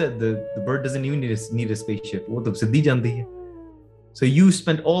I just said, the bird doesn't even need a spaceship. वो तो सिद्धि ਜਾਂਦੀ है. So you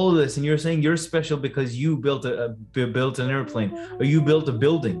spent all of this, and you're saying you're special because you built an airplane, or you built a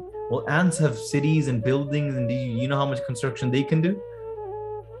building. Well, ants have cities and buildings, and do you know how much construction they can do?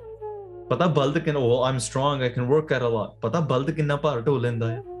 Pata bald can, oh, well, I'm strong, I can work out a lot. Pata bald kinna bhar ਢੋ ਲੈਂਦਾ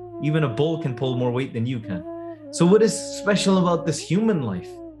ਹੈ? Even a bull can pull more weight than you can. So what is special about this human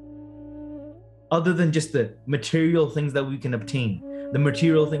life? Other than just the material things that we can obtain, the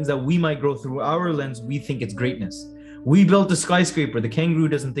material things that we might grow through our lens, we think it's greatness. We built a skyscraper. The kangaroo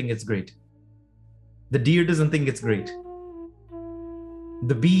doesn't think it's great. The deer doesn't think it's great.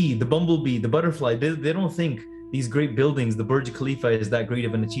 The bee, the bumblebee, the butterfly, they don't think these great buildings, the Burj Khalifa, is that great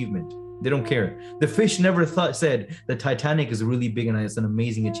of an achievement. They don't care. The fish never said the Titanic is really big and it's an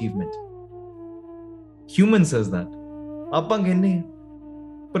amazing achievement. Human says that. ਆਪਾਂ ਕਹਿੰਦੇ ਹਾਂ,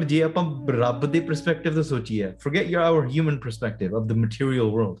 ਪਰ ਜੇ ਆਪਾਂ ਰੱਬ ਦੇ perspective ਤੋਂ ਸੋਚੀਏ, forget our human perspective of the material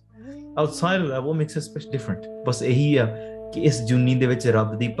world. Outside of that, what makes us different? ਬਸ ਇਹੀ ਆ ਕਿ ਇਸ ਜੁਨੀ ਦੇ ਵਿੱਚ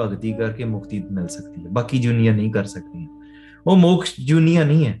ਰੱਬ ਦੀ ਭਗਤੀ ਕਰਕੇ ਮੁਕਤੀ ਮਿਲ ਸਕਦੀ ਹੈ। ਬਾਕੀ ਜੁਨੀਆਂ ਨਹੀਂ ਕਰ ਸਕਦੀਆਂ। ਉਹ ਮੋਕਸ਼ ਜੁਨੀਆਂ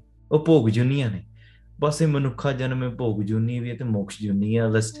ਨਹੀਂ ਹੈ, ਉਹ ਭੋਗ ਜੁਨੀਆਂ ਨੇ। ਬਸ ਇਹ ਮਨੁੱਖਾ ਜਨਮ ਹੈ, ਭੋਗ ਜੁਨੀ ਵੀ ਹੈ ਤੇ ਮੋਕਸ਼ ਜੁਨੀ ਹੈ।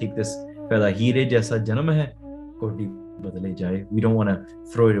 Let's take this ਪਹਿਲਾ ਹੀਰੇ ਜੈਸਾ ਜਨਮ ਹੈ, ਕੋਟੀ ਬਦਲੇ ਜਾਏ। We don't want to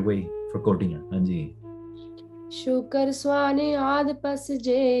throw it away for ਕੋਟੀਆਂ। ਹਾਂਜੀ। ਸ਼ੁਕਰ ਸਵਾਨੇ ਆਦ ਪਸ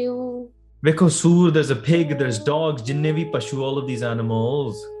ਜੇਉ। ਵੇਖੋ ਸੂਰ, there's a pig, there's dogs, ਜਿੰਨੇ ਵੀ ਪਸ਼ੂ, all of these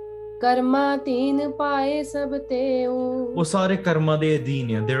animals, ਕਰਮਾ ਤੀਨ ਪਾਏ ਸਭ ਤੇਉ। ਉਹ ਸਾਰੇ ਕਰਮਾਂ ਦੇ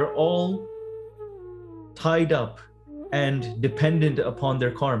ਅਧੀਨ ਆ। They're all tied up and dependent upon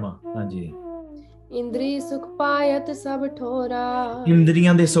their karma. ਹਾਂਜੀ। ਇੰਦਰੀ ਸੁਖ ਪਾਇਤ ਸਭ ਠੋਰਾ।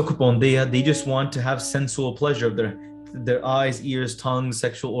 ਇੰਦਰੀਆਂ ਦੇ ਸੁਖ ਪਾਉਂਦੇ ਆ। They just want to have sensual pleasure of their eyes, ears, tongues,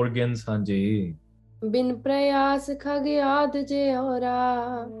 sexual organs. ਹਾਂਜੀ। ਬਿਨ ਪ੍ਰਯਾਸ ਖਗ ਆਦ ਜੇ ਹੋਰਾ।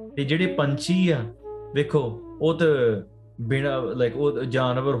 ਤੇ ਜਿਹੜੇ ਪੰਛੀ ਆ, ਵੇਖੋ ਉਹ ਤਾਂ ਬਿਨਾ ਉਹ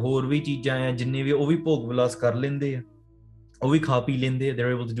ਜਾਨਵਰ ਹੋਰ ਵੀ ਚੀਜ਼ਾਂ ਆ ਜਿੰਨੇ ਵੀ, ਉਹ ਵੀ ਭੋਗ ਵਿਲਾਸ ਕਰ ਲੈਂਦੇ ਆ, ਉਹ ਵੀ ਖਾ ਪੀ ਲੈਂਦੇ ਆ।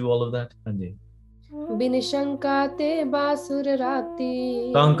 They're able to do all of that. ਹਾਂਜੀ। ਬਿਨ ਸ਼ੰਕਾ ਤੇ ਬਾਸੁਰ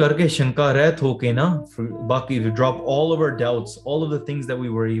ਰਾਤੀ। ਤਾਂ ਕਰਕੇ ਸ਼ੰਕਾ ਰਹਿਤ ਹੋ ਕੇ ਨਾ, ਬਾਕੀ we drop all of our doubts, all of the things that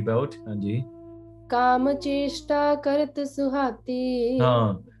we worry about. ਹਾਂਜੀ। ਕਾਮ ਚੇਸ਼ਟਾ ਕਰਤ ਸੁਹਾਤੀ।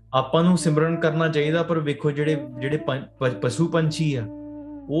 ਹਾਂ, ਆਪਾਂ ਨੂੰ ਸਿਮਰਨ ਕਰਨਾ ਚਾਹੀਦਾ, ਪਰ ਵੇਖੋ ਜਿਹੜੇ ਪਸ਼ੂ ਪੰਛੀ ਆ,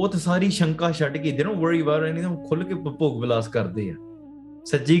 ਉਹ ਤਾਂ ਸਾਰੀ ਸ਼ੰਕਾ ਛੱਡ ਕੇ, they don't worry about anything, ਖੁੱਲ ਕੇ ਭੋਗ ਵਿਲਾਸ ਕਰਦੇ ਆ।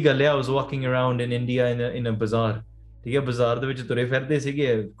 ਸੱਚੀ ਗੱਲ ਹੈ। I was walking around in India in a bazaar, ਠੀਕ ਹੈ, ਬਾਜ਼ਾਰ ਦੇ ਵਿੱਚ ਤੁਰੇ ਫਿਰਦੇ ਸੀਗੇ,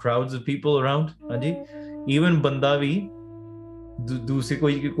 crowds of people around, ਹਾਂਜੀ, ਈਵਨ ਬੰਦਾ ਵੀ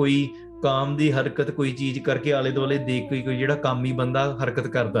ਦੂਸਰੀ ਕੋਈ ਕਾਮ ਦੀ ਹਰਕਤ, ਕੋਈ ਚੀਜ਼ ਕਰਕੇ ਆਲੇ ਦੁਆਲੇ ਦੇਖ ਕੋਈ ਜਿਹੜਾ ਕਾਮੀ ਬੰਦਾ ਹਰਕਤ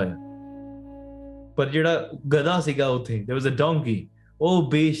ਕਰਦਾ ਹੈ, ਪਰ ਜਿਹੜਾ ਗਧਾ ਸੀਗਾ ਉੱਥੇ, there was a donkey, ਉਹ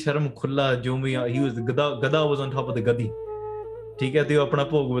ਬੇਸ਼ਰਮ ਖੁੱਲਾ ਜੋ ਵੀ he was ਗਧਾ was on top of the ਗੱਦੀ, ਠੀਕ ਹੈ, ਤੇ ਉਹ ਆਪਣਾ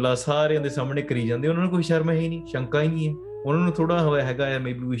ਭੋਗ ਵਿਲਾ ਸਾਰਿਆਂ ਦੇ ਸਾਹਮਣੇ ਕਰੀ ਜਾਂਦੇ, ਉਹਨਾਂ ਨੂੰ ਕੋਈ ਸ਼ਰਮ ਹੈ ਹੀ ਨਹੀਂ, ਸ਼ੰਕਾ ਹੀ ਨਹੀਂ ਹੈ, ਉਹਨਾਂ ਨੂੰ ਥੋੜਾ ਹੋਇਆ ਹੈਗਾ ਹੈ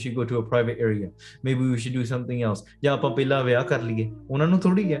maybe we should go to a private area, maybe we should do something else, ਜਾਂ ਆਪਾਂ ਪਹਿਲਾਂ ਵਿਆਹ ਕਰ ਲਈਏ, ਉਹਨਾਂ ਨੂੰ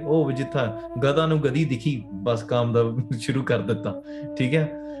ਥੋੜੀ ਹੈ, ਉਹ ਜਿੱਥਾ ਗਧਾ ਨੂੰ ਗਧੀ ਦਿਖੀ ਬਸ ਕੰਮ ਦਾ ਸ਼ੁਰੂ ਕਰ ਦਿੱਤਾ, ਠੀਕ ਹੈ।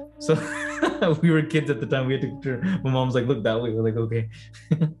 So we were kids at the time, we had to, my mom was like, look that way, we're like, okay.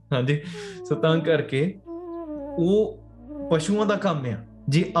 ਹਾਂਜੀ, so ਤਾਂ ਕਰਕੇ ਉਹ ਪਸ਼ੂਆਂ ਦਾ ਕੰਮ ਆ,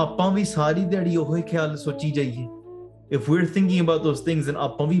 ਜੇ ਆਪਾਂ ਵੀ ਸਾਰੀ ਦਿਹਾੜੀ ਉਹੋ ਹੀ ਖਿਆਲ ਸੋਚੀ ਜਾਈਏ, if we're thinking about those things, then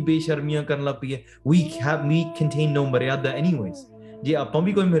ਆਪਾਂ ਵੀ ਬੇਸ਼ਰਮੀਆਂ ਕਰਨ ਲੱਗ ਪਈਏ, we contain no ਮਰਿਆਦਾ anyways, ਜੇ ਆਪਾਂ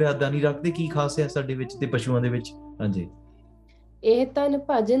ਵੀ ਕੋਈ ਮਰਿਆਦਾ ਨਹੀਂ ਰੱਖਦੇ, ਕੀ ਖਾਸ ਹੈ ਸਾਡੇ ਵਿੱਚ ਤੇ ਪਸ਼ੂਆਂ ਦੇ ਵਿੱਚ। ਹਾਂਜੀ, ਇਹ ਤਨ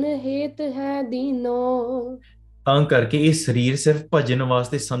ਭਜਨ ਹੇਤ ਹੈ ਦੀਨੋ, ਤਾਂ ਕਰਕੇ ਇਹ ਸਰੀਰ ਸਿਰਫ ਭਜਨ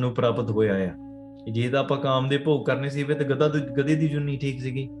ਵਾਸਤੇ ਸਾਨੂੰ ਪ੍ਰਾਪਤ ਹੋਇਆ ਆ। ਜੇ ਤਾਂ ਆਪਾਂ ਕਾਮ ਦੇ ਭੋਗ ਕਰਨੇ ਸੀ ਫਿਰ ਤਾਂ ਗਧੇ ਦੀ ਜੁੰਨੀ ਠੀਕ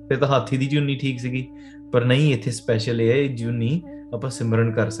ਸੀਗੀ, ਫਿਰ ਤਾਂ ਹਾਥੀ ਦੀ ਜੁੰਨੀ ਠੀਕ ਸੀਗੀ, ਪਰ ਨਹੀਂ, ਇੱਥੇ ਸਪੈਸ਼ਲ ਇਹ ਜੁੰਨੀ ਆਪਾਂ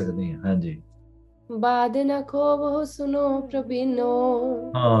ਸਿਮਰਨ ਕਰ ਸਕਦੇ ਹਾਂ। ਹਾਂਜੀ, ਬਾਦ ਨਾ ਖੋਵੋ ਸੁਨੋ ਪ੍ਰਭੀਨੋ,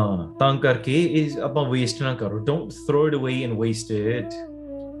 ਹਾਂ, ਤਾਂ ਕਰਕੇ ਇਹ ਆਪਾਂ ਵੇਸਟ ਨਾ ਕਰੋ, don't throw it away and waste it.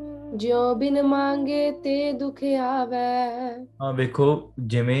 ਜਿਉ ਬਿਨ ਮੰਗੇ ਤੇ ਦੁਖ ਆਵੇ, ਹਾਂ ਵੇਖੋ,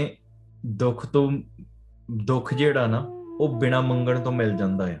 ਜਿਵੇਂ ਦੁੱਖ ਜਿਹੜਾ ਨਾ ਉਹ ਬਿਨਾਂ ਮੰਗਣ ਤੋਂ ਮਿਲ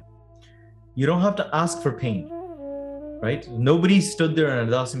ਜਾਂਦਾ ਹੈ। You don't have to ask for pain, right? Nobody stood there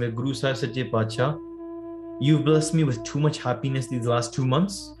and asked me, Guru Sahib Sache Pacha, you've blessed me with too much happiness these last 2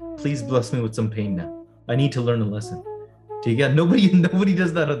 months. Please bless me with some pain now. I need to learn a lesson. ठीक है, nobody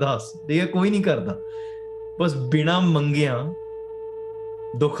does that ardas. ठीक है, कोई नहीं करता, बस बिना मंगिया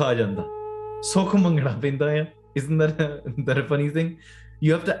दुख आ जाता, सुख मंगना पैंदा है। Isn't that a funny thing?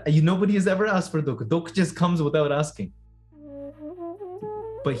 Nobody has ever asked for dukh. Dukh just comes without asking.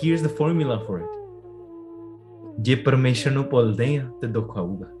 But here's the formula for it. ਜੇ ਪਰਮੇਸ਼ਰ ਨੂੰ ਭੁੱਲਦੇ ਆ ਤੇ ਦੁੱਖ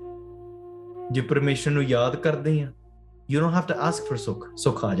ਆਊਗਾ, ਜੇ ਪਰਮੇਸ਼ਰ ਨੂੰ ਯਾਦ ਕਰਦੇ ਆ, you don't have to ask for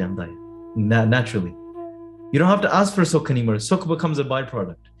ਸੁੱਖ ਆ ਜਾਂਦਾ ਹੈ naturally. You don't have to ask for sukh anymore. Sukh becomes a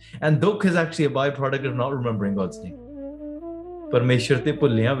byproduct. And dukh is actually a byproduct of not remembering God's name. ਪਰਮੇਸ਼ਰ ਤੇ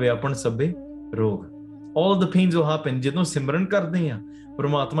ਭੁੱਲਿਆ ਵਿਆਪਨ ਸਭੇ ਰੋਗ. All the pains will happen. ਜਦੋਂ ਸਿਮਰਨ ਕਰਦੇ ਆ,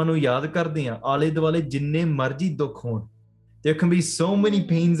 ਪਰਮਾਤਮਾ ਨੂੰ ਯਾਦ ਕਰਦੇ ਆ, ਆਲੇ ਦੁਆਲੇ ਜਿੰਨੇ ਮਰਜੀ ਦੁੱਖ ਹੋਣ, there can be so many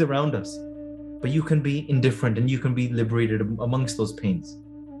pains around us, but you can be indifferent and you can be liberated amongst those pains.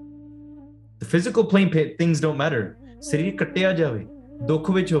 The physical plane things don't matter. ਸਰੀਰ ਕੱਟਿਆ ਜਾਵੇ,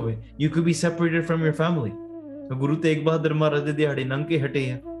 ਦੁੱਖ ਵਿੱਚ ਹੋਵੇ, you could be separated from your family. Guru Tegh Bahadur ਮਹਾਰਾਜ ਦੇ ਦਿਹਾੜੇ ਲੰਘ ਕੇ ਹਟੇ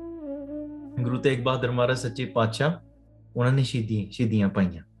ਆ। ਗੁਰੂ ਤੇਗ ਬਹਾਦਰ ਮਹਾਰਾਜ ਸੱਚੇ ਪਾਤਸ਼ਾਹ, ਉਹਨਾਂ ਨੇ ਸ਼ਹੀਦੀਆਂ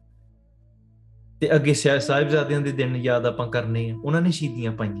ਪਾਈਆਂ, ਤੇ ਅੱਗੇ ਸਾਹਿਬਜ਼ਾਦਿਆਂ ਦੇ ਦਿਨ ਯਾਦ ਆਪਾਂ ਕਰਨੇ ਆ, ਉਹਨਾਂ ਨੇ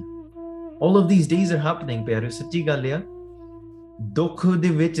ਸ਼ਹੀਦੀਆਂ ਪਾਈਆਂ। All of these days are happening, ਪਿਆਰਿਓ, ਸੱਚੀ ਗੱਲ ਆ। ਦੁੱਖ ਦੇ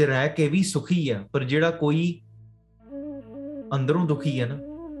ਵਿੱਚ ਰਹਿ ਕੇ ਵੀ ਸੁਖੀ ਆ, ਪਰ ਜਿਹੜਾ ਕੋਈ ਅੰਦਰੋਂ ਦੁਖੀ ਆ ਨਾ,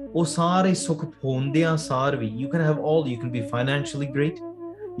 ਉਹ ਸਾਰੇ ਸੁਖ ਹੋਂਦਿਆਂ ਸਾਰ ਵੀ, you can have all, you can be financially great,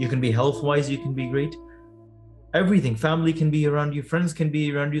 you can be health wise, you can be great, everything, family can be around you, friends can be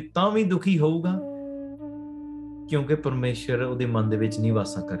around you, ਤਾਂ ਵੀ ਦੁਖੀ ਹੋਊਗਾ, ਕਿਉਂਕਿ ਪਰਮੇਸ਼ਰ ਉਹਦੇ ਮਨ ਦੇ ਵਿੱਚ ਨਹੀਂ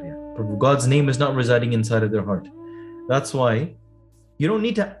ਵਾਸਾ ਕਰ ਰਿਹਾ। God's name is not residing inside of their heart. That's why you don't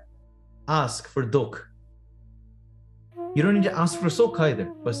need to ask for dukh. You don't need to ask for sukh either.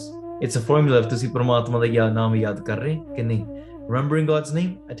 But it's a formula. If ਤੁਸੀਂ ਪਰਮਾਤਮਾ ਦਾ ਨਾਮ ਯਾਦ ਕਰ ਰਹੇ ਕਿ ਨਹੀਂ, remembering God's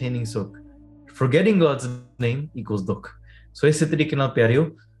name, attaining sukh. Forgetting God's name equals dukh. So ਇਸੇ ਤਰੀਕੇ ਨਾਲ ਪਿਆਰਿਓ,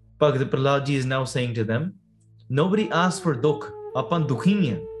 ਭਗਤ ਪ੍ਰਹਲਾਦ ਜੀ is now saying to them, nobody asks for dukh. ਆਪਾਂ ਦੁਖੀ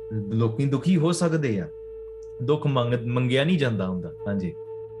ਨਹੀਂ ਆ, ਲੋਕੀ ਦੁਖੀ ਹੋ ਸਕਦੇ ਆ, ਦੁੱਖ ਮੰਗਿਆ ਨਹੀਂ ਜਾਂਦਾ ਹੁੰਦਾ। ਹਾਂਜੀ,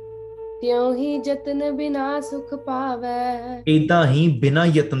 ਤਿਉ ਹੀ ਜਤਨ ਬਿਨਾ ਸੁਖ ਪਾਵੈ, ਏਦਾਂ ਹੀ ਬਿਨਾ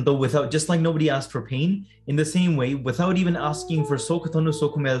ਯਤਨ ਤੋਂ, without, just like nobody asked for pain, in the same way, without even asking for ਸੁਖ, ਤੁਹਾਨੂੰ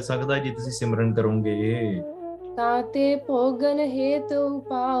ਸੁਖ ਮਿਲ ਸਕਦਾ ਜੇ ਤੁਸੀਂ ਸਿਮਰਨ ਕਰੋਗੇ। ਤਾਂ ਤੇ ਭੋਗਨ ਹੇਤ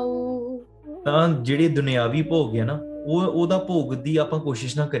ਉਪਾਉ, ਤਾਂ ਜਿਹੜੇ ਦੁਨਿਆਵੀ ਭੋਗ ਹੈ ਨਾ, ਉਹਦਾ ਭੋਗ ਦੀ ਆਪਾਂ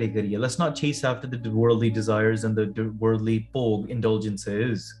ਕੋਸ਼ਿਸ਼ ਨਾ ਕਰੀਏ। Let's not chase after the worldly desires and the worldly ਭੋਗ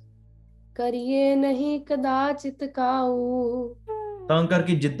indulgences. ਕਰੀਏ ਨਹੀਂ ਕਦਾਚਿਤ ਕਾਉ, ਤਾਂ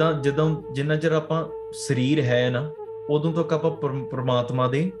ਕਰਕੇ ਜਿੰਨਾ ਚਿਰ ਆਪਾਂ ਸਰੀਰ ਹੈ ਨਾ, ਉਦੋਂ ਤੱਕ ਆਪਾਂ ਪਰਮਾਤਮਾ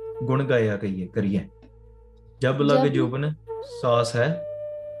ਦੇ ਗੁਣ ਗਾਇਆ ਕਰੀਏ। ਜਬ ਲਗ ਜੋਬਨ ਸਾਸ ਹੈ,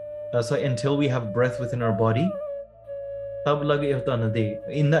 ਐਸਾ until we have breath within our body, ਤਬ ਲਗ ਇਹ ਧਨ ਦੇ।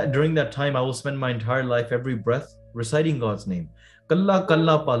 During that time I will spend my entire life, every breath, reciting God's name.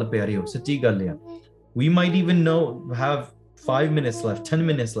 ਕੱਲਾ ਪਲ ਪਿਆਰਿਓ, ਸੱਚੀ ਗੱਲ ਆ। We might even have 5 minutes left, 10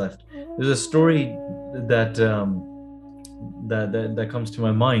 minutes left. There's a story that that comes to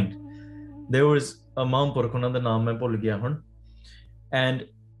my mind. There was a Mahampurkh, ਉਹਨਾਂ ਦਾ ਨਾਮ ਮੈਂ ਭੁੱਲ ਗਿਆ ਹੁਣ, and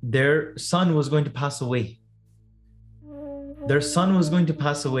their son was going to pass away. Their son was going to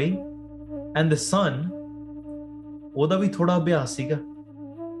pass away, and the son, ਉਹਦਾ ਵੀ ਥੋੜਾ ਅਭਿਆਸ ਸੀਗਾ.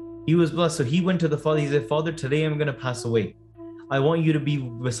 He was blessed. So he went to the father. He said, Father, today I'm going to pass away. I want you to be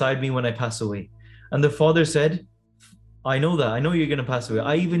beside me when I pass away. And the father said, I know that. I know you're going to pass away.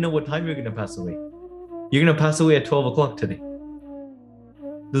 I even know what time you're going to pass away. You're going to pass away at 12 o'clock today.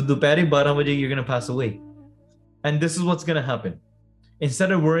 Dupehre 12 baje, you're going to pass away. And this is what's going to happen.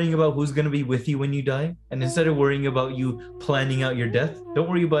 Instead of worrying about who's going to be with you when you die, and instead of worrying about you planning out your death, don't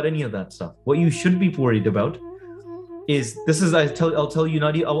worry about any of that stuff. What you should be worried about is, I'll tell you,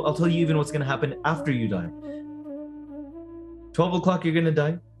 Nadia, I'll tell you even what's going to happen after you die. 12 o'clock, you're going to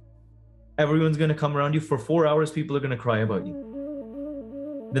die. Everyone's going to come around you. For 4 hours, people are going to cry about you.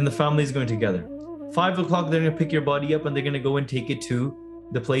 Then the family is going together. 5 o'clock, they're going to pick your body up and they're going to go and take it to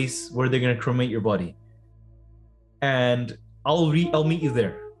the place where they're going to cremate your body. And I'll meet you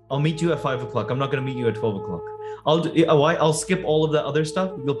there. I'll meet you at 5 o'clock. I'm not going to meet you at 12 o'clock. I'll skip all of that other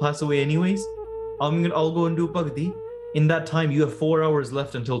stuff. You'll pass away anyways. I'll go and do bhakti. In that time, you have 4 hours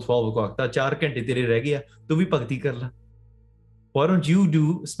left until 12 o'clock. Ta 4 ghante tere reh gaya, tu bhi bhakti kar la. Why don't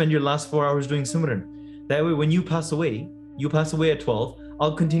you spend your last 4 hours doing Simran? That way, when you pass away at 12,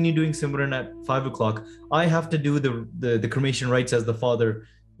 I'll continue doing Simran at 5 o'clock. I have to do the cremation rites as the father,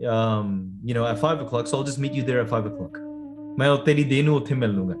 at 5 o'clock. So I'll just meet you there at 5 o'clock.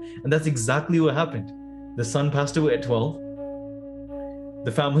 And that's exactly what happened. The son passed away at 12.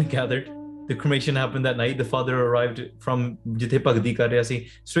 The family gathered. The cremation happened that night. The father arrived from jithe bhagti kar raha si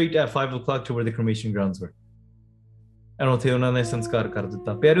straight at 5 o'clock to where the cremation grounds were. And ਉੱਥੇ ਉਹਨਾਂ ਨੇ ਸੰਸਕਾਰ ਕਰ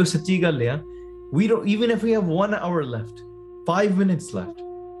ਦਿੱਤਾ. ਪਿਆਰਿਓ, ਸੱਚੀ ਗੱਲ ਆ, we don't, even if we have 1 hour left, 5 minutes left,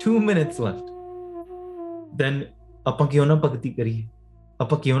 2 minutes left, then ਆਪਾਂ ਕਿਉਂ ਨਾ ਭਗਤੀ ਕਰੀਏ?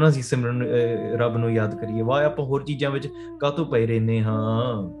 ਆਪਾਂ ਕਿਉਂ ਨਾ ਸੀ ਸਿਮਰਨ ਰੱਬ ਨੂੰ ਯਾਦ ਕਰੀਏ? ਵਾਹ, ਆਪਾਂ ਹੋਰ ਚੀਜ਼ਾਂ ਵਿੱਚ ਕਾਹਤੋਂ ਪਏ ਰਹਿੰਦੇ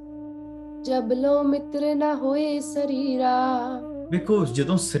ਹਾਂ? ਜਬ ਲੋ ਮਿੱਤਰ ਨਾ ਹੋਏ ਸਰੀਰਾ। ਵੇਖੋ,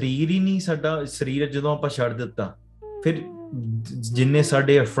 ਜਦੋਂ ਸਰੀਰ ਹੀ ਨਹੀਂ ਸਾਡਾ, ਸਰੀਰ ਜਦੋਂ ਆਪਾਂ ਛੱਡ ਦਿੱਤਾ, ਫਿਰ ਜਿੰਨੇ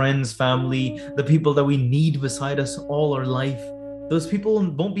ਸਾਡੇ friends, family, the people that we need beside us all our life, those people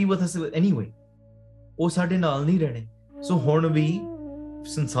won't be with us anyway. ਉਹ ਸਾਡੇ ਨਾਲ ਨਹੀਂ ਰਹਿਣੇ. So ਹੁਣ ਵੀ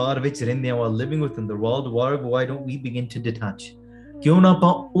ਸੰਸਾਰ ਵਿੱਚ ਰਹਿੰਦੇ ਆ, while living within the world, why don't we begin to detach? ਕਿਉਂ ਨਾ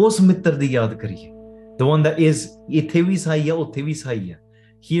ਆਪਾਂ ਉਸ ਮਿੱਤਰ ਦੀ ਯਾਦ ਕਰੀਏ, the one that is ਇੱਥੇ ਵੀ ਸਹੀ ਆ, ਉੱਥੇ ਵੀ ਸਹੀ ਆ,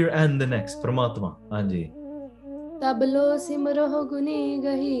 here and the next, ਪਰਮਾਤਮਾ. ਹਾਂਜੀ, ਤਬ ਲੋ ਸਿਮਰੋ ਗੁਨੀ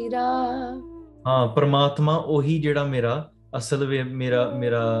ਗਹੀਰਾ। ਹਾਂ, ਪਰਮਾਤਮਾ ਉਹੀ ਜਿਹੜਾ ਮੇਰਾ ਅਸਲ ਵਿੱਚ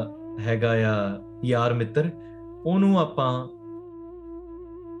ਮੇਰਾ ਹੈਗਾ ਆ ਯਾਰ ਮਿੱਤਰ, ਉਹਨੂੰ ਆਪਾਂ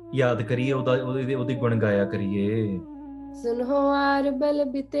ਯਾਦ ਕਰੀਏ, ਉਹਦੇ ਗੁਣ ਗਾਇਆ ਕਰੀਏ। ਸੁਨੋ ਆਰ ਬਲ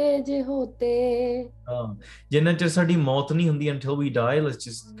ਬਿਤੇ ਜੇ ਹੋਤੇ। ਹਾਂ, ਜਿੰਨਾ ਚਿਰ ਸਾਡੀ ਮੌਤ ਨਹੀਂ ਹੁੰਦੀ, until we die, let's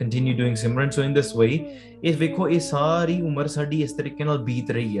just continue doing Simran. So in this way, ਇਹ ਵੇਖੋ, ਇਹ ਸਾਰੀ ਉਮਰ ਸਾਡੀ ਇਸ ਤਰੀਕੇ ਨਾਲ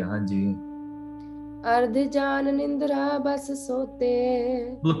ਬੀਤ ਰਹੀ ਆ। ਹਾਂਜੀ, ਅਰਧ ਜਾਨ ਨਿੰਦਰਾ ਬਸ ਸੋਤੇ।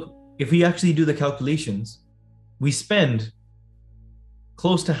 Look, if we actually do the calculations, we spend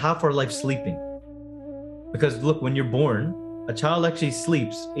close to half our life sleeping. Because look, when you're born, a child actually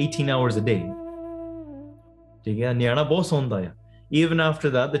sleeps 18 hours a day. Even after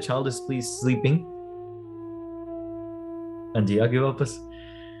that, the child is sleeping. ਹਾਂਜੀ, ਅੱਗੇ ਵਾਪਸ।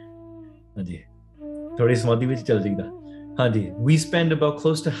 ਹਾਂਜੀ, ਥੋੜੀ ਸਮਾਧੀ ਵਿੱਚ ਚੱਲ ਜਾਈਦਾ। ਹਾਂਜੀ, we spend about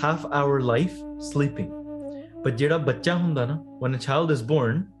close to half our life sleeping. But ਜਿਹੜਾ ਬੱਚਾ ਹੁੰਦਾ ਨਾ, when a child is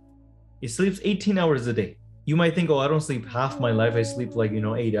born, he sleeps 18 hours a day. You might think, oh, I don't sleep half my life. I sleep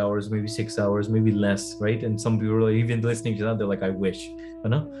 8 hours, maybe 6 hours, maybe less, right? And some people are even listening to that, they're like, I wish,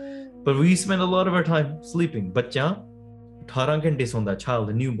 you know? But we spend a lot of our time sleeping. Bachcha, 18 ghante sonda, child,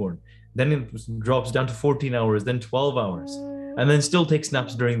 a newborn. Then it drops down to 14 hours, then 12 hours, and then still takes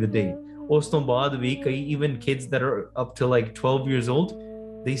naps during the day. Us to baad vi even kids that are up to 12 years old,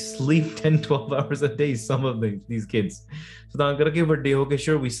 they sleep 10-12 hours a day, some of these kids. So ਤਾਂ ਕਰਕੇ ਵੱਡੇ ਹੋ ਕੇ,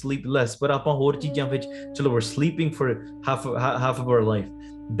 sure, we sleep less, but ਆਪਾਂ ਹੋਰ ਚੀਜ਼ਾਂ ਵਿੱਚ, ਚਲੋ, we're sleeping for half of our life.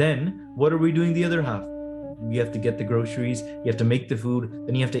 Then what are we doing the other half? You have to get the groceries, you have to make the food,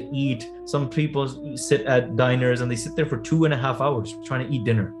 then you have to eat. Some people sit at diners and they sit there for 2.5 hours trying to eat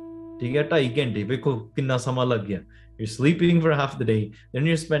dinner. ਠੀਕ ਹੈ, 2.5 ਘੰਟੇ, ਵੇਖੋ ਕਿੰਨਾ ਸਮਾਂ ਲੱਗ ਗਿਆ. You're sleeping for half the day, then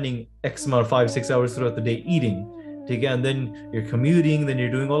you're spending X amount, 5-6 hours throughout the day eating. And then you're commuting, then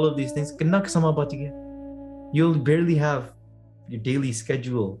you're doing all of these things. You'll barely have your daily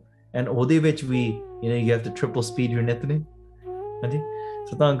schedule, and ode vich we, you have to triple speed your nitne.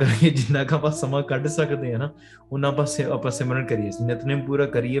 So ਤਾਂ ਕਰਕੇ ਜਿੰਨਾ ਕ ਆਪਾਂ ਸਮਾਂ ਕੱਢ ਸਕਦੇ ਆ ਨਾ, ਉਹਨਾਂ ਪਾਸੇ ਆਪਾਂ ਸਿਮਰਨ ਕਰੀਏ, ਨਿਤਨੇਮ ਪੂਰਾ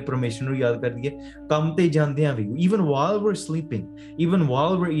ਕਰੀਏ, ਪਰਮੇਸ਼ਰ ਨੂੰ ਯਾਦ ਕਰੀਏ, ਕੰਮ ਤੇ ਜਾਂਦਿਆਂ ਵੀ, even while we're sleeping, even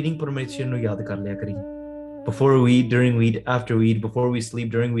while we're eating, ਪਰਮੇਸ਼ਰ ਨੂੰ ਯਾਦ ਕਰ ਲਿਆ ਕਰੀਏ। before we eat, during we eat, after we eat, before we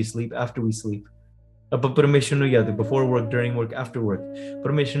sleep, during we sleep, after we sleep. ਆਪਾਂ ਪਰਮੇਸ਼ਰ ਨੂੰ ਯਾਦ, before work, during work, after work,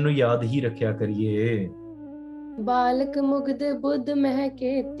 ਪਰਮੇਸ਼ਰ ਨੂੰ ਯਾਦ ਹੀ ਰੱਖਿਆ ਕਰੀਏ। ਬਾਲਕ ਮੁਗਧ ਬੁੱਧ ਮਹਿ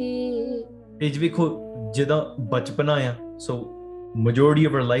ਕੇਤੀ। ਇਹ ਵੇਖੋ ਜਿੱਦਾਂ ਬਚਪਨਾ ਆ, so majority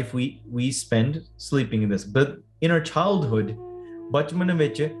of our life we spend sleeping in this, but in our childhood, ਬਚਪਨ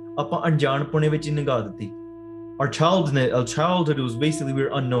ਵਿੱਚ ਆਪਾਂ ਅਣਜਾਣਪੁਣੇ ਵਿੱਚ ਨਿਗਾਹ ਦਿੱਤੀ। Our childhood was basically, we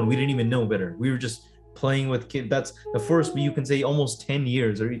were unknown, we didn't even know better, we were just playing with kids. That's the first, you can say almost 10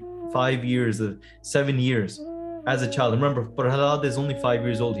 years or 5 years, 7 years as a child. Remember, Prahlad is only 5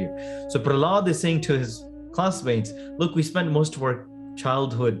 years old here, so Prahlad is saying to his classmates, look, we spent most of our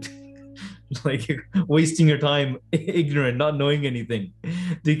childhood like wasting your time ignorant, not knowing anything.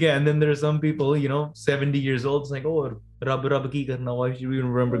 And then there are some people, 70 years old, it's like, oh, rab ki karna, why should we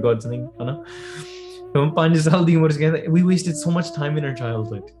remember God's name, you know? We wasted so much time in our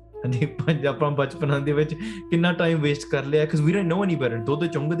childhood. ਆਪਾਂ ਬਚਪਨ ਦੇ ਵਿੱਚ ਕਿੰਨਾ time waste ਕਰ ਲਿਆ, because we didn't know any better. ਦੁੱਧ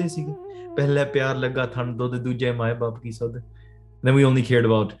ਚੁੰਗਦੇ ਸੀਗੇ, ਪਹਿਲੇ ਪਿਆਰ ਲੱਗਾ ਥਣ ਦੁੱਧ, ਦੂਜੇ ਮਾਏ ਬਾਪ ਕੀ ਸੁੱਧ. Then we only cared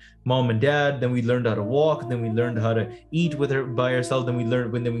about mom and dad. Then we learned how to walk. Then we learned how to eat by ourselves. Then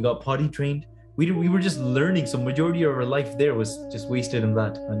we got potty trained. We were just learning. So majority of our life there was just wasted in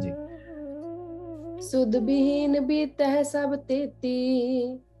that. Hanji. ਸੁਧ ਬੀਨ ਬੀਤਹਿ ਸਭ ਤੇਤੀ।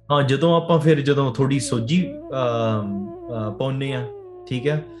 ਹਾਂ, ਜਦੋਂ ਥੋੜੀ ਸੋਝੀ ਪਾਉਂਦੇ ਆ, ਠੀਕ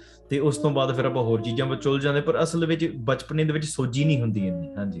ਹੈ, ਤੇ ਉਸ ਤੋਂ ਬਾਅਦ ਫਿਰ ਆਪਾਂ ਹੋਰ ਚੀਜ਼ਾਂ ਵਿੱਚ ਚੁੱਲ ਜਾਂਦੇ, ਪਰ ਅਸਲ ਵਿੱਚ ਬਚਪਨੇ ਦੇ ਵਿੱਚ ਸੋਝੀ ਨਹੀਂ ਹੁੰਦੀ ਇੰਨੀ।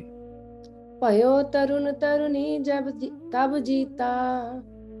 ਹਾਂਜੀ, ਭਇਓ ਤਰੁਣ ਤਰੁਣੀ ਜਬ ਤਬ ਜੀਤਾ।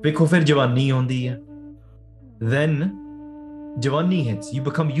 ਵੇਖੋ ਫਿਰ ਜਵਾਨੀ ਆਉਂਦੀ ਹੈ, then ਜਵਾਨੀ hits, you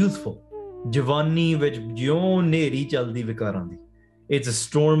become youthful. ਜਵਾਨੀ ਵਿੱਚ ਜਿਉਂ ਨੇਰੀ ਚੱਲਦੀ ਵਿਕਾਰਾਂ ਦੀ, it's a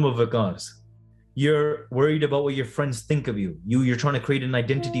storm of vikars. You're worried about what your friends think of you. You're trying to create an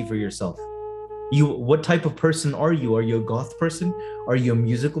identity for yourself. What type of person are you? Are you a goth person? Are you a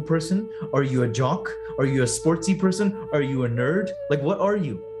musical person? Are you a jock? Are you a sportsy person? Are you a nerd? Like, what are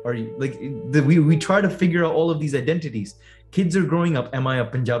you? Are you like, we try to figure out all of these identities. Kids are growing up. Am I a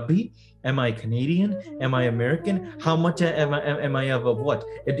Punjabi? Am I Canadian? Am I American? How much am I of what?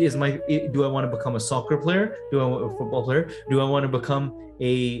 Do I want to become a soccer player? Do I want a football player? Do I want to become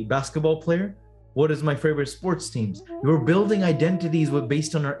a basketball player? What is my favorite sports teams? We're building identities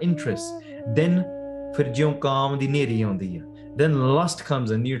based on our interests. Then ਫਿਰ ਜਿਉਂ ਕਾਮ ਦੀ ਨੇਰੀ ਆਉਂਦੀ ਆ, then lust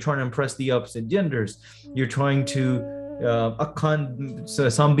comes in. You're trying to impress the opposite genders. You're trying to ਅੱਖਾਂ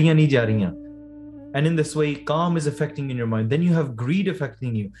ਸਾਂਭੀਆਂ ਨਹੀਂ ਜਾ ਰਹੀਆਂ. And in this way, calm is affecting in your mind. Then you have greed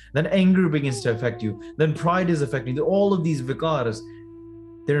affecting you. Then anger begins to affect you. Then pride is affecting you. All of these vikars,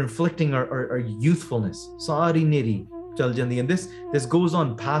 they're inflicting our youthfulness. Saari neri chal jandi. And this goes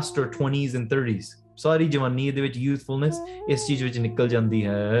on past our 20s and 30s. Saari jawani de vich youthfulness is cheez vich nikal jandi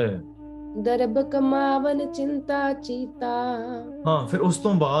hai. ਦਰਬ ਕਮਾਵਨ ਚਿੰਤਾ ਚੀਤਾ। ਹਾਂ, ਫਿਰ ਉਸ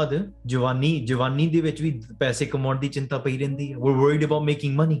ਤੋਂ ਬਾਅਦ ਜਵਾਨੀ ਦੇ ਵਿੱਚ ਵੀ ਪੈਸੇ ਕਮਾਉਣ ਦੀ ਚਿੰਤਾ ਪਈ ਰਹਿੰਦੀ ਹੈ. We're worried about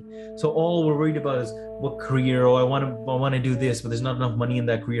making money. So all we're worried about is what career, oh, I want to do this, but there's not enough money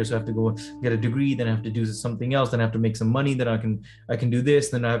in that career, so I have to go get a degree, then I have to do something else, then I have to make some money, then I can do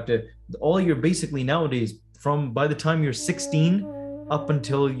this, then I have to, all you're basically nowadays, by the time you're 16 up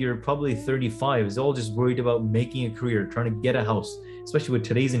until you're probably 35, is all just worried about making a career, trying to get a house, especially with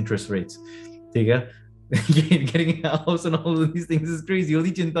today's interest rates. Getting a house and all of these things is crazy.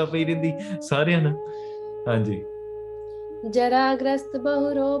 Only chinta pay rehndi saaryan nu. Hanji, ਜਰਾਗ੍ਰਸਤ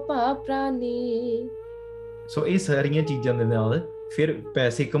ਬਹੁ ਰੋਪਾ ਪ੍ਰਾਨੀ। so ਇਹ ਸਾਰੀਆਂ ਚੀਜ਼ਾਂ ਦੇ ਨਾਲ ਫਿਰ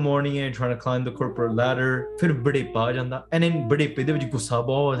ਪੈਸੇ ਕਮਾਉਣੇ ਹੈ, trying to climb the corporate ladder, ਫਿਰ ਬੁਢੇਪਾ ਆ ਜਾਂਦਾ, and in ਬੁਢੇਪੇ ਦੇ ਵਿੱਚ ਗੁੱਸਾ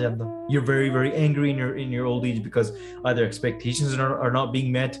ਬਹੁਤ ਆ ਜਾਂਦਾ. You're very, very angry in your old age because either expectations are not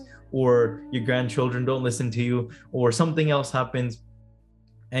being met, or your grandchildren don't listen to you, or something else happens,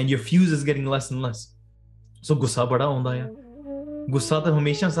 and your fuse is getting less and less. So ਗੁੱਸਾ ਬੜਾ ਆਉਂਦਾ ਆ. ਗੁੱਸਾ ਤਾਂ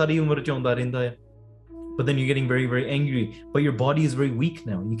ਹਮੇਸ਼ਾ ਸਾਰੀ ਉਮਰ ਚ ਆਉਂਦਾ ਰਹਿੰਦਾ ਆ. But then you're getting very, very angry, but your body is very weak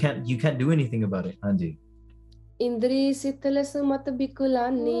now. You can't do anything about it. Hanji. ਇੰਦਰੀ ਸਿਤਲ ਸਮਤ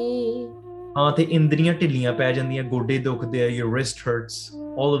ਬਿਕੁਲਾਨੀ। ਹਾਂ, ਤੇ ਇੰਦਰੀਆਂ ਢਿੱਲੀਆਂ ਪੈ ਜਾਂਦੀਆਂ, ਗੋਡੇ ਦੁਖਦੇ ਆ, your wrist hurts,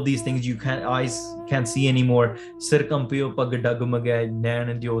 all of these things, eyes can't see anymore. ਸਿਰ ਕੰਪਿਓ, ਪੱਗ ਡਗਮਗੈ,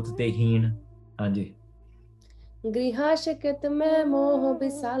 ਨੈਣ ਜੋਤ ਤੇ ਹੀਣ। ਹਾਂਜੀ, ਗ੍ਰਿਹਾ ਸ਼ਕਤ ਮੈਂ ਮੋਹ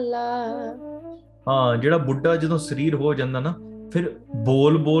ਬਿਸਾਲਾ। ਹਾਂ, ਜਿਹੜਾ ਬੁੱਢਾ ਜਦੋਂ ਸਰੀਰ ਹੋ ਜਾਂਦਾ ਨਾ, ਫਿਰ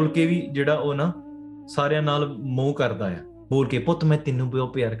ਬੋਲ ਕੇ ਵੀ ਜਿਹੜਾ ਉਹ ਨਾ ਸਾਰਿਆਂ ਨਾਲ ਮੋਹ ਕਰਦਾ ਆ, ਬੋਲ ਕੇ, ਪੁੱਤ ਮੈਂ ਤੈਨੂੰ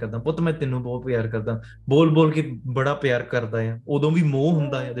ਬਹੁਤ ਪਿਆਰ ਕਰਦਾ, ਪੁੱਤ ਮੈਂ ਤੈਨੂੰ ਬਹੁਤ ਪਿਆਰ ਕਰਦਾ, ਬੋਲ ਕੇ ਬੜਾ ਪਿਆਰ ਕਰਦਾ ਆ, ਉਦੋਂ ਵੀ ਮੋਹ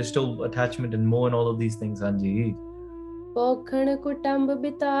ਹੁੰਦਾ ਆ, there's still attachment and more and all of these things. ਹਾਂਜੀ, ਪੋਖਣ ਕੁਟੰਬ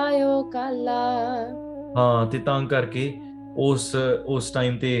ਬਿਤਾਇਓ ਕਾਲਾ। ਹਾਂ, ਤੇ ਤਾਂ ਕਰਕੇ ਉਸ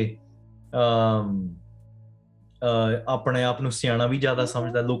ਟਾਈਮ ਤੇ ਆਪਣੇ ਆਪ ਨੂੰ ਸਿਆਣਾ ਵੀ ਜ਼ਿਆਦਾ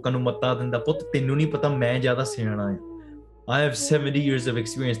ਸਮਝਦਾ, ਲੋਕਾਂ ਨੂੰ ਮੱਤਾ ਦਿੰਦਾ, ਪੁੱਤ ਤੈਨੂੰ ਨਹੀਂ ਪਤਾ ਮੈਂ ਜ਼ਿਆਦਾ ਸਿਆਣਾ ਆ, I have 70 years of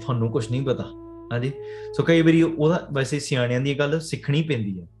experience, ਤੁਹਾਨੂੰ ਕੁਛ ਨਹੀਂ ਪਤਾ, ਹਾਂਜੀ ਸੋ ਕਈ ਵਾਰੀ ਉਹਦਾ ਵੈਸੇ ਸਿਆਣਿਆਂ ਦੀ ਗੱਲ ਸਿੱਖਣੀ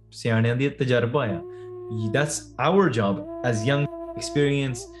ਪੈਂਦੀ ਹੈ ਸਿਆਣਿਆਂ ਦੀ ਤਜਰਬਾ ਆ that's our job as young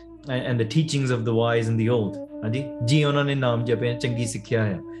experience and the teachings of the wise and the old ਹਾਂਜੀ ਜੀ ਉਹਨਾਂ ਨੇ ਨਾਮ ਜਪਿਆ ਚੰਗੀ ਸਿੱਖਿਆ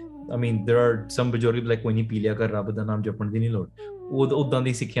ਆ I mean there are some ਬਜ਼ੁਰਗ like ਕੋਈ ਨਹੀਂ ਪੀ ਲਿਆ ਕਰ ਰੱਬ ਦਾ ਨਾਮ ਜਪਣ ਦੀ ਨਹੀਂ ਲੋੜ ਉਦਾਂ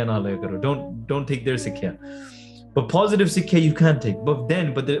ਦੀ ਸਿੱਖਿਆ ਨਾ ਲਿਆ ਕਰੋ don't take their ਸਿੱਖਿਆ but positive ਸਿੱਖਿਆ you can take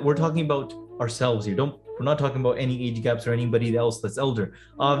but we're talking about ourselves here we're not talking about any age gaps or anybody else that's elder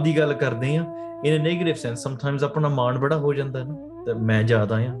ਆਪਦੀ ਗੱਲ ਕਰਦੇ ਆ in a negative sense sometimes ਆਪਣਾ ਮਾਣ ਬੜਾ ਹੋ ਜਾਂਦਾ ਨਾ ਤੇ ਮੈਂ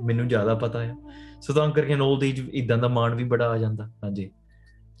ਜ਼ਿਆਦਾ ਆ ਮੈਨੂੰ ਜ਼ਿਆਦਾ ਪਤਾ ਆ ਸੋ ਤਾਂ ਕਰਕੇ old age ਇਦਾਂ ਦਾ ਮਾਣ ਵੀ ਬੜਾ ਆ ਜਾਂਦਾ ਹਾਂਜੀ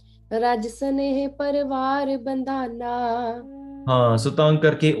ਰਜ ਸਨੇਹ ਪਰਿਵਾਰ ਬੰਧਾਨਾ ਹਾਂ ਸੋ ਤਾਂ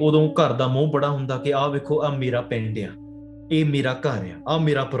ਕਰਕੇ ਉਦੋਂ ਘਰ ਦਾ ਮੋਹ ਬੜਾ ਹੁੰਦਾ ਕਿ ਆਹ ਵੇਖੋ ਆ ਮੇਰਾ ਪਿੰਡ ਆ ਇਹ ਮੇਰਾ ਘਰ ਆ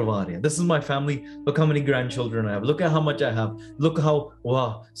ਮੇਰਾ ਪਰਿਵਾਰ ਆ this is my family look how many grandchildren I have look at how much I have look how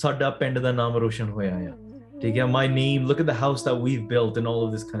ਵਾਹ ਸਾਡਾ ਪਿੰਡ ਦਾ ਨਾਮ ਰੋਸ਼ਨ ਹੋਇਆ ਆ ਠੀਕ ਹੈ my name look at the house that we've built and all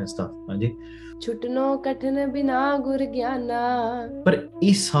of this kind of stuff ਹਾਂਜੀ ਛੁਟਨੋ ਕਠਨ ਬਿਨਾ ਗੁਰ ਗਿਆਨਾ ਪਰ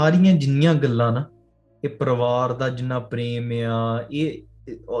ਇਹ ਸਾਰੀਆਂ ਜਿੰਨੀਆਂ ਗੱਲਾਂ ਨਾ ਇਹ ਪਰਿਵਾਰ ਦਾ ਜਿੰਨਾ ਪ੍ਰੇਮ ਆ ਇਹ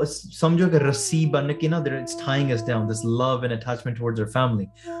ਸਮਝੋ ਕਿ ਰੱਸੀ ਬਣ ਕੇ ਨਾ it's tying us down this love and attachment towards our family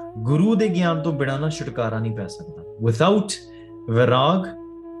ਗੁਰੂ ਦੇ ਗਿਆਨ ਤੋਂ ਬਿਨਾਂ ਨਾ ਛੁਟਕਾਰਾ ਨਹੀਂ ਪੈ ਸਕਦਾ without virag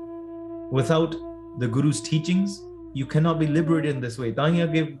without the guru's teachings you cannot be liberated in this way ਤਾਂ ਹੀ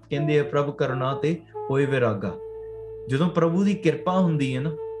ਅੱਗੇ ਕਹਿੰਦੇ ਆ ਪ੍ਰਭੂ ਕਰੁਣਾ ਤੇ ਹੋਏ ਵਿਰਾਗਾ ਜਦੋਂ ਪ੍ਰਭੂ ਦੀ ਕਿਰਪਾ ਹੁੰਦੀ ਹੈ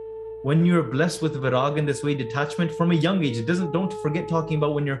ਨਾ when you're blessed with virag in this way detachment from a young age don't forget talking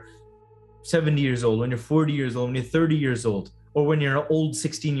about when you're 70 years old when you're 40 years old when you're 30 years old or when you're an old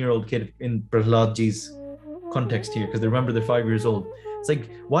 16-year-old kid in Prahlad ji's context here because remember they're 5 years old it's like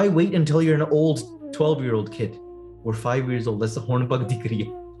why wait until you're an old 12-year-old kid or 5 years old that's the horn bhakti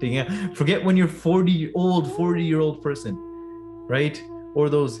kriya forget when you're 40-year-old person right or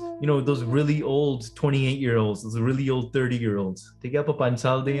those those really old 28-year-olds those really old 30-year-olds ਠੀਕ ਹੈ ਆਪਾਂ 5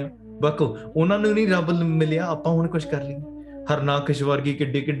 ਸਾਲ ਦੇ ਆ ਬਾਕੋ ਉਹਨਾਂ ਨੂੰ ਨਹੀਂ ਰੱਬ ਮਿਲਿਆ ਆਪਾਂ ਹੁਣ ਕੁਝ ਕਰ ਲਈ ਹਰਨਾਕਸ਼ ਵਰਗੇ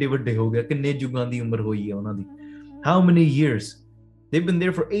ਕਿੱਡੇ ਕਿੱਡੇ ਵੱਡੇ ਹੋ ਗਏ ਕਿੰਨੇ ਯੁੱਗਾਂ ਦੀ ਉਮਰ ਹੋਈ ਹੈ ਉਹਨਾਂ ਦੀ how many years they've been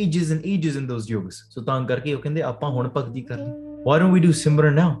there for ages and ages in those yugas so ਤਾਂ ਕਰਕੇ ਉਹ ਕਹਿੰਦੇ ਆਪਾਂ ਹੁਣ ਭਗਤੀ ਕਰ ਲਈ why don't we do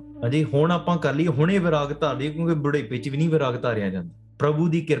Simran now ਅਜੇ ਹੁਣ ਆਪਾਂ ਕਰ ਲਈ ਹੁਣੇ ਵਿਰਾਗ ਧਾਰ ਲਈ ਕਿਉਂਕਿ ਬੁਢੇਪੇ ਚ ਵੀ ਨਹੀਂ ਵਿਰਾਗ ਧਾਰਿਆ ਜਾਂਦਾ ਪ੍ਰਭੂ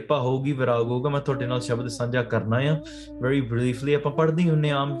ਦੀ ਕਿਰਪਾ ਹੋਊਗੀ ਵਿਰਾਗ ਹੋਊਗਾ ਮੈਂ ਤੁਹਾਡੇ ਨਾਲ ਸ਼ਬਦ ਸਾਂਝਾ ਕਰਨਾ ਆ very briefly ਆਪਾਂ ਪੜ੍ਹਦੇ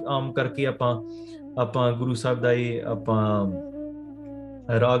ਹੁੰਨੇ ਆਮ ਕਰਕੇ ਆਪਾਂ ਗੁਰੂ ਸਾਹਿਬ ਦਾ ਇਹ ਆਪਾਂ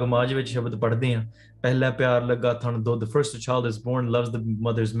ਰਾਗ ਮਾਝ ਵਿੱਚ ਸ਼ਬਦ ਪੜ੍ਹਦੇ ਆ ਪਹਿਲਾ ਪਿਆਰ ਲੱਗਾ ਥਣ ਦੁੱਧ first a child is born loves the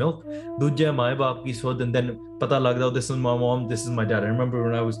mother's milk ਦੂਜਾ ਮਾਏ ਬਾਪ ਕੀ ਸੁਧ and then ਪਤਾ ਲੱਗਦਾ this is my mom this is my dad I remember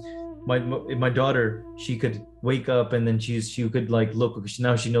when I was my daughter she could wake up and then she could like look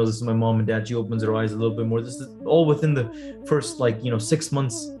now she knows this is my mom and dad she opens her eyes a little bit more this is all within the first 6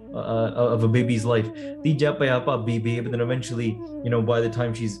 months of a baby's life but then eventually by the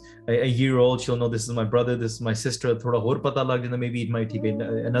time she's a year old she'll know this is my brother this is my sister thoda hor pata lag janda maybe it might take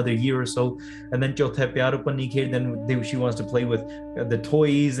another year or so and then then she wants to play with the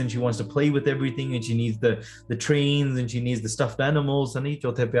toys and she wants to play with everything and she needs the trains and she needs the stuffed animals and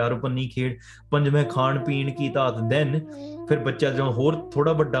chothe pyar upar nahi khed panjਵੇਂ khan peen ki taat then fir bachcha jo hor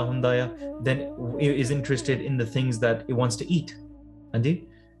thoda vadda hunda ya then is interested in the things that it wants to eat ਹਾਂਜੀ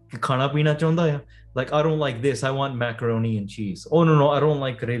ਖਾਣਾ ਪੀਣਾ ਚਾਹੁੰਦਾ ਆ like I don't like this I want macaroni and cheese oh no I don't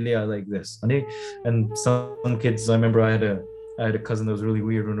like karele I like this and some kids I remember I had a cousin that was really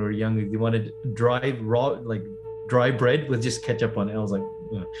weird when we were young they wanted dry bread with just ketchup on it I was like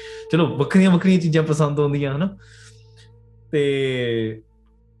ਚਲੋ ਵੱਖਰੀਆਂ ਚੀਜ਼ਾਂ ਪਸੰਦ ਆਉਂਦੀਆਂ ਹਨਾ ਤੇ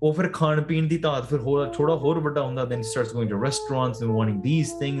ਉਹ ਫਿਰ ਖਾਣ ਪੀਣ ਦੀ ਧਾਤ ਫਿਰ ਥੋੜਾ ਹੋਰ ਵੱਡਾ ਹੁੰਦਾ then he starts going to restaurants and wanting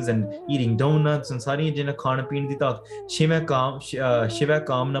these things and eating donuts and ਸਾਰੀਆਂ ਜਿਹਨਾਂ ਖਾਣ ਪੀਣ ਦੀ ਧਾਤ ਸ਼ਿਵੈ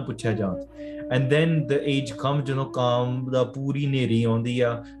ਕਾਮ ਨਾ ਪੁੱਛਿਆ ਜਾਤ and then the age comes ਜਦੋਂ ਕਾਮ ਦਾ ਪੂਰੀ ਨੇਰੀ ਆਉਂਦੀ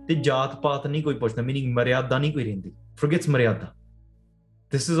ਆ ਤੇ ਜਾਤ ਪਾਤ ਨਹੀਂ ਕੋਈ ਪੁੱਛਦਾ meaning ਮਰਿਆਦਾ ਨਹੀਂ ਕੋਈ ਰਹਿੰਦੀ forgets ਮਰਿਆਦਾ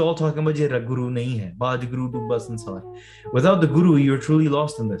this is all talking about ਜਿਹੜਾ ਗੁਰੂ ਨਹੀਂ ਹੈ ਬਾਜ ਗੁਰੂ ਡੁੱਬਾ ਸੰਸਾਰ without the guru you're truly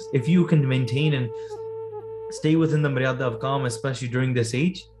lost in this if you can maintain and stay within the maryada of calm especially during this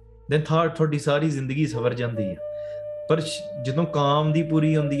age then ਤੁਹਾਡੀ ਸਾਰੀ ਜ਼ਿੰਦਗੀ ਸਵਰ ਜਾਂਦੀ ਹੈ ਪਰ ਜਦੋਂ ਕਾਮ ਦੀ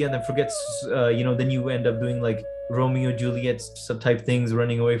ਪੂਰੀ ਹੁੰਦੀ ਹੈ then forgets then you end up doing like Romeo Juliet type things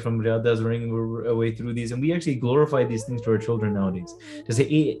running away from maryadas running away through these and we actually glorify these things to our children nowadays to say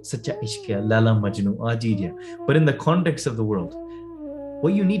eh sacha ishq hai lala majnu aajid hai but in the context of the world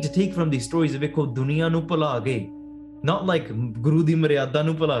what you need to take from these stories is ਵੇਖੋ ਦੁਨੀਆ ਨੂੰ ਭੁਲਾ ਗਏ not like ਗੁਰੂ ਦੀ ਮਰਿਆਦਾ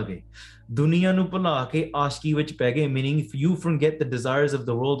ਨੂੰ ਭੁਲਾ ਗਏ ਦੁਨੀਆ ਨੂੰ ਭੁਲਾ ਕੇ ਆਸ਼ਕੀ ਵਿੱਚ ਪੈ ਗਏ meaning if you forget the desires of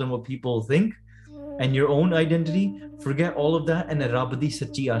the world and what people think and your own identity forget all of that and ਰੱਬ ਦੀ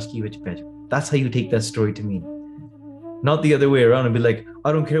ਸੱਚੀ ਆਸ਼ਕੀ ਵਿੱਚ ਪੈ ਜਾਓ that's how you take that story to mean not the other way around and be like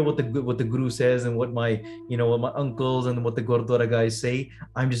I don't care what the guru says and what my what my uncles and what the gurdwara guys say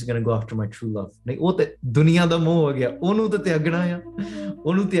I'm just going to go after my true love like ਉਹ ਤੇ ਦੁਨੀਆ ਦਾ ਮੋਹ ਹੋ ਗਿਆ ਉਹਨੂੰ ਤਾਂ ਤਿਆਗਣਾ ਆ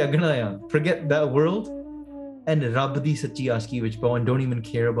ਉਹਨੂੰ ਤਿਆਗਣਾ ਆ, forget that world and ਰੱਬ ਦੀ ਸੱਚੀ ਆਸ਼ਕੀ ਵਿੱਚ ਪਾਓ and don't even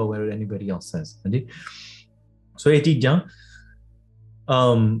care about what anybody else says, ਹਾਂਜੀ। ਸੋ ਇਹ ਚੀਜ਼ਾਂ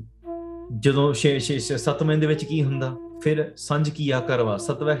ਜਦੋਂ ਸਤਵੇਂ ਦੇ ਵਿੱਚ ਕੀ ਹੁੰਦਾ, ਫਿਰ ਸੰਜ ਕੀਆ ਕਰਵਾਸ,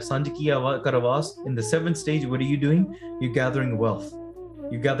 ਸਤਵੇਂ ਸੰਜ ਕੀਆ ਕਰਵਾਸ। In the seventh stage, what are you doing? You're gathering wealth,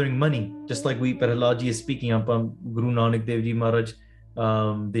 you're gathering money, just like we Prahlad ji is speaking, ਆਪਾਂ ਗੁਰੂ ਨਾਨਕ ਦੇਵ ਜੀ ਮਹਾਰਾਜ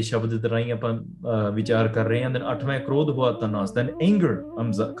ਦੇ ਸ਼ਬਦ ਦੇ ਰਾਹੀਂ ਆਪਾਂ ਵਿਚਾਰ ਕਰ ਰਹੇ ਹਾਂ। then 8ਵਾਂ ਕ੍ਰੋਧ ਹੁਆ ਤਨਾਸ, then anger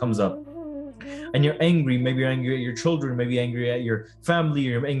comes up and you're angry, maybe you're angry at your children, maybe you're angry at your family,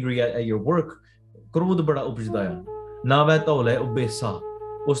 you're angry at your work। ਕ੍ਰੋਧ ਬੜਾ ਉਪਜਦਾ ਆ, ਨਾ ਵੈ ਧੌਲੇ ਉੱਬੇ ਸਾ।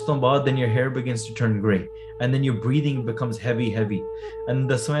 ਉਸ ਤੋਂ ਬਾਅਦ then your hair begins to turn gray and then your breathing becomes heavy and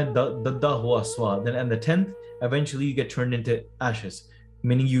ਦਸਵੇਂ ਦੱਦਾ ਹੁਆ ਸਵਾ, then and the 10th eventually you get turned into ashes,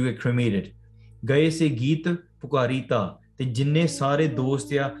 meaning you get cremated। ਗਏ ਸੇ ਗੀਤ ਪੁਕਾਰੀ ਤਾ, ਤੇ ਜਿੰਨੇ ਸਾਰੇ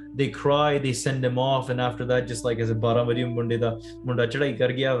ਦੋਸਤ ਆ they cry, they send them off, and after that just like as a 12 ਵਜੇ ਮੁੰਡੇ ਦਾ ਮੁੰਡਾ ਚੜਾਈ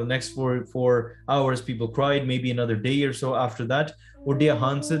ਕਰ ਗਿਆ, the next 4 hours people cried, maybe another day or so after that। ਉਡਿਆ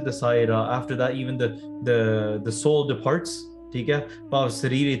Hans ਦਸਾਇਰਾ, after that even the soul departs, ਠੀਕ ਹੈ, ਭਾਵ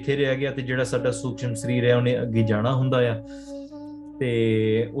ਸਰੀਰ ਇੱਥੇ ਰਹਿ ਗਿਆ ਤੇ ਜਿਹੜਾ ਸਾਡਾ ਸੂਖਸ਼ਮ ਸਰੀਰ ਹੈ ਉਹਨੇ ਅੱਗੇ ਜਾਣਾ ਹੁੰਦਾ ਆ। ਤੇ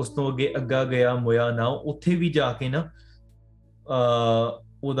ਉਸ ਤੋਂ ਅੱਗਾ ਗਿਆ ਮੋਇਆ ਨਾ, ਉੱਥੇ ਵੀ ਜਾ ਕੇ ਨਾ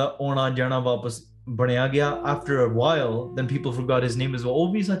ਉਹਦਾ ਆਉਣਾ ਜਾਣਾ ਵਾਪਸ ਬਣਿਆ ਗਿਆ। after a while then people forgot his name as well।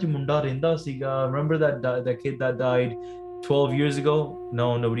 ਉਹ ਵੀ ਸੱਚ ਮੁੰਡਾ ਰਹਿੰਦਾ ਸੀਗਾ, remember that kid that died 12 years ago? No,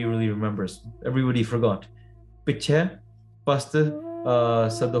 nobody really remembers, everybody forgot। ਪਿੱਛੇ ਪਸਤ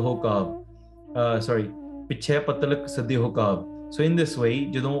ਸਦਹੋ ਕਾਬ, sorry, ਪਿੱਛੇ ਪਤਲਕ ਸਦਿਓ ਕਾਬ। ਸੋ ਇਨ ਦਿਸ ਵੇ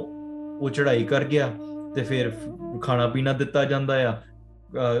ਜਦੋਂ ਉਹ ਚੜਾਈ ਕਰ ਗਿਆ ਤੇ ਫਿਰ ਖਾਣਾ ਪੀਣਾ ਦਿੱਤਾ ਜਾਂਦਾ ਆ,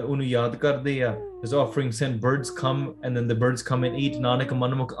 ਉਹਨੂੰ ਯਾਦ ਕਰਦੇ ਆ। his offering sent, birds come and then the birds come and eat। Nanak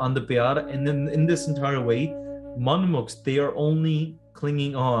manmukh and pyar, and then in this entire way manmukhs, they are only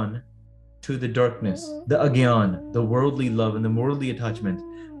clinging on to the darkness, the agyan, the worldly love and the worldly attachment।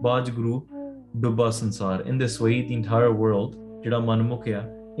 Baj guru dubba sansar। in this way the entire world ਜਿਹੜਾ ਮਨਮੁਖ ਆ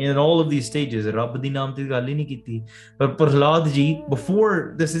in all of these stages, ਰੱਬ ਦੀ ਨਾਮ ਤੇ ਗੱਲ ਹੀ ਨਹੀਂ ਕੀਤੀ। ਪਰ ਪ੍ਰਹਲਾਦ ਜੀ before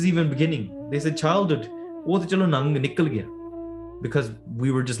this is even beginning, they said childhood, ਉਹ ਤਾਂ ਚਲੋ ਨਿਕਲ ਗਿਆ, because we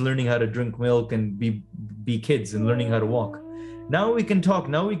were just learning how to drink milk and be kids and learning how to walk। now we can talk,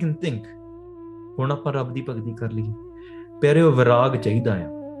 now we can think। ਹੁਣ ਆਪਾਂ ਰੱਬ ਦੀ ਭਗਤੀ ਕਰ ਲਈਏ। ਪਿਆਰਿਓ, ਵਿਰਾਗ ਚਾਹੀਦਾ ਆ।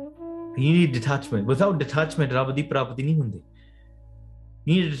 you need detachment। without detachment ਰੱਬ ਦੀ ਪ੍ਰਾਪਤੀ ਨਹੀਂ ਹੁੰਦੀ।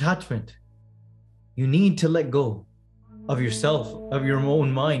 you need detachment, you need to let go of yourself, of your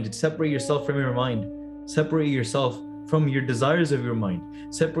own mind, separate yourself from your mind, separate yourself from your desires of your mind,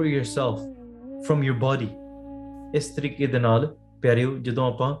 separate yourself from your body। ਇਸ ਤਰੀਕੇ ਦੇ ਨਾਲ ਪਿਆਰਿਓ, ਜਦੋਂ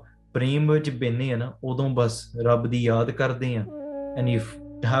ਆਪਾਂ ਪ੍ਰੇਮ ਵਿੱਚ ਬੈਠੇ ਆ ਨਾ, ਉਦੋਂ ਬਸ ਰੱਬ ਦੀ ਯਾਦ ਕਰਦੇ ਆ and you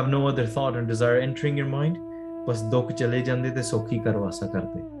have no other thought or desire entering your mind, ਬਸ ਦੁੱਖ ਚਲੇ ਜਾਂਦੇ ਤੇ ਸੁੱਖ ਹੀ ਕਰਵਾਸਾ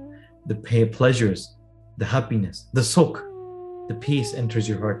ਕਰਦੇ। the pleasures, the happiness, the sukh, the peace enters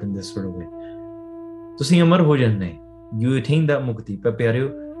your heart in this sort of way। ਤੁਸੀਂ ਅਮਰ ਹੋ ਜਾਂਦੇ, you attain that mukti। ਪਰ ਪਿਆਰਿਓ,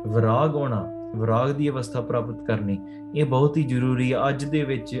 ਵਿਰਾਗ ਹੋਣਾ, ਵਿਰਾਗ ਦੀ ਅਵਸਥਾ ਪ੍ਰਾਪਤ ਕਰਨੀ, ਇਹ ਬਹੁਤ ਹੀ ਜ਼ਰੂਰੀ ਹੈ। ਅੱਜ ਦੇ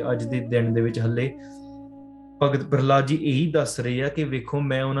ਵਿੱਚ, ਅੱਜ ਦੇ ਦਿਨ ਦੇ ਵਿੱਚ ਹੱਲੇ ਭਗਤ ਪ੍ਰਹਲਾਦ ਜੀ ਇਹੀ ਦੱਸ ਰਹੇ ਆ ਕਿ ਵੇਖੋ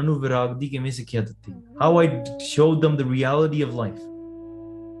ਮੈਂ ਉਹਨਾਂ ਨੂੰ ਵਿਰਾਗ ਦੀ ਕਿਵੇਂ ਸਿੱਖਿਆ ਦਿੱਤੀ, how I showed them the reality of life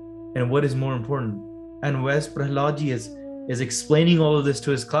and what is more important। and as Prahlad ji is explaining all of this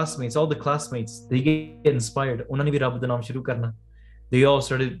to his classmates, all the classmates, they get inspired। ਉਹਨਾਂ ਨੇ ਵੀ ਰੱਬ ਦਾ ਨਾਮ ਸ਼ੁਰੂ ਕਰਨਾ। they all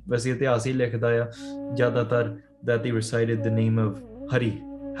started, ਵੈਸੇ ਇਤਿਹਾਸ ਹੀ ਲਿਖਦਾ ਆ ਜ਼ਿਆਦਾਤਰ, that they recited the name of Hari,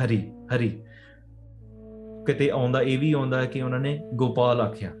 Hari, Hari। ਕਿਤੇ ਆਉਂਦਾ ਇਹ ਵੀ ਆਉਂਦਾ ਕਿ ਉਹਨਾਂ ਨੇ ਗੋਪਾਲ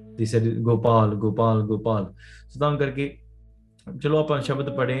ਆਖਿਆ, they said ਗੋਪਾਲ ਗੋਪਾਲ ਗੋਪਾਲ। ਸੋ ਤਾਂ ਕਰਕੇ ਚਲੋ ਆਪਾਂ ਸ਼ਬਦ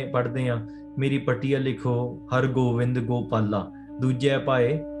ਪੜ੍ਹਦੇ ਹਾਂ। ਮੇਰੀ ਪੱਟੀਆ ਲਿਖੋ ਹਰ ਗੋਵਿੰਦ ਗੋਪਾਲਾ, ਦੂਜੇ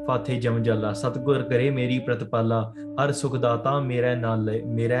ਪਾਏ ਫਾਥੇ ਜਮ ਜਾਲਾ, ਸਤਿਗੁਰ ਕਰੇ ਮੇਰੀ ਪ੍ਰਤਪਾਲਾ, ਹਰ ਸੁਖਦਾਤਾ ਮੇਰਾ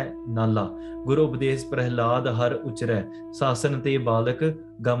ਨਾਲਾ, ਗੁਰੂ ਉਪਦੇਸ਼ ਪ੍ਰਹਿਲਾਦ ਹਰ ਉਚਰੈ, ਸਾਸਨ ਤੇ ਬਾਲਕ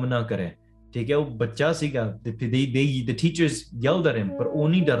ਗਮ ਨਾ ਕਰੇ। ਠੀਕ ਹੈ, ਉਹ ਬੱਚਾ ਸੀਗਾ, the teachers yelled at him, ਪਰ ਉਹ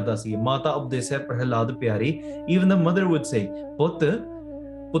ਨਹੀਂ ਡਰਦਾ ਸੀ। ਮਾਤਾ ਉਪਦੇਸ਼ ਪ੍ਰਹਿਲਾਦ ਪਿਆਰੇ, even the mother would say,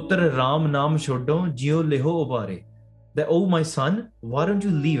 ਪੁੱਤਰ ਰਾਮ ਨਾਮ ਛੋਡੋ ਜਿਉ ਲਿਹੋ ਉਬਾਰੇ, that oh my son, why don't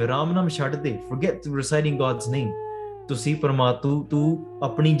you leave, Ram ਨਾਮ ਛੱਡ ਦੇ, forget reciting God's name। ਤੁਸੀਂ ਪਰਮਾਤੂ ਤੂੰ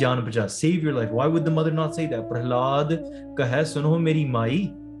ਆਪਣੀ ਜਾਨ ਬਚਾ, save your life। why would the mother not say that? Prahlad ਕਹੇ ਸੁਨੋ ਮੇਰੀ ਮਾਈ,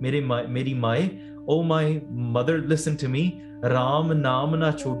 ਮੇਰੀ ਮਾਏ, oh my mother, listen to me, Ram ਨਾਮ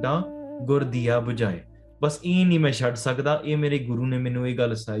ਨਾ ਛੋਡਾਂ ਗੁਰ ਦੀਆ ਬੁਝਾਏ। ਬਸ ਇਹ ਨਹੀਂ ਮੈਂ ਛੱਡ ਸਕਦਾ, ਇਹ ਮੇਰੇ ਗੁਰੂ ਨੇ ਮੈਨੂੰ ਇਹ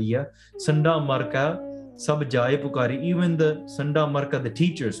ਗੱਲ ਸਿਖਾਈ ਆ। ਸੰਡਾ ਮਰਕਾ ਸਭ ਜਾਏ ਪੁਕਾਰੀ, even the ਸੰਡਾ ਮਰਕਾ, the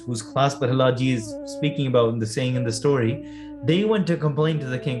teachers whose class Prahlad ji is speaking about in the saying in the story, they went to complain to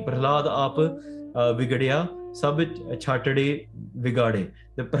the king। Prahlad ਆਪ ਵਿਗੜਿਆ ਸਭ ਛਾਟੜੇ ਵਿਗਾੜੇ,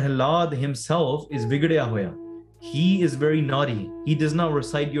 the Prahlad himself is ਵਿਗੜਿਆ ਹੋਇਆ। He is very naughty. He does not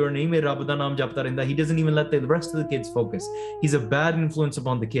recite your name. He doesn't even let the rest of the kids focus. He's a bad influence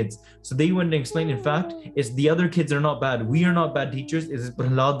upon the kids. So they went and explained, in fact, it's the other kids are not bad. We are not bad teachers. It is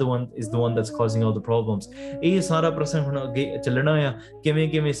Prahlad is the one that's causing all the problems. ਇਹ ਸਾਰਾ ਪ੍ਰਸੰਗ ਹੁਣ ਅੱਗੇ ਚੱਲਣਾ ਆ, ਕਿਵੇਂ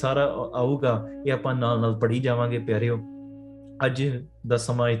ਕਿਵੇਂ ਸਾਰਾ ਆਊਗਾ, ਇਹ ਆਪਾਂ ਨਾਲ ਨਾਲ ਪੜ੍ਹੀ ਜਾਵਾਂਗੇ ਪਿਆਰਿਓ। ਅੱਜ ਦਾ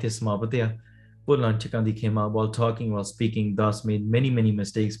ਸਮਾਂ ਇੱਥੇ ਸਮਾਪਤ ਆ। ਭੁੱਲਾਂ ਚੁੱਕਾਂ ਦੀ ਖੇਮਾ, while talking, while speaking, thus made many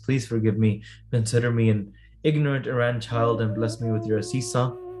mistakes. Please forgive me. Consider me an ignorant errant child and bless me with your asisa.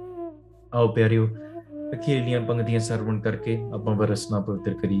 ਆਓ ਪਿਆਰਿਓ ਅਖੀਰਲੀਆਂ ਪੰਕਤੀਆਂ ਸਰਵਣ ਕਰਕੇ ਆਪਾਂ ਵਰਸਨਾ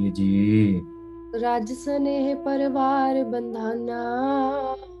ਪਵਿੱਤਰ ਕਰੀਏ ਜੀ। राज स्नेह परिवार बंधाना,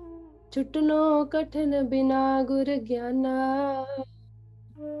 छुटनो कठिन बिना गुर ज्ञाना।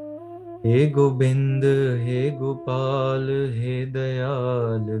 हे गोबिंद हे गोपाल हे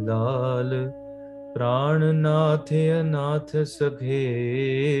दयाल लाल, प्राणनाथ अनाथ सखे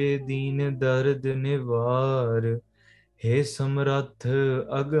दीन दर्द निवार। हे समरथ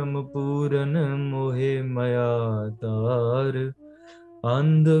अगम पूरन मोहे मया तार,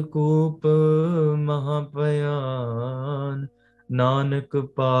 अंधकूप महाभयान नानक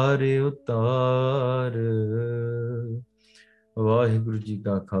पारे उतार। ਵਾਹਿਗੁਰੂ ਜੀ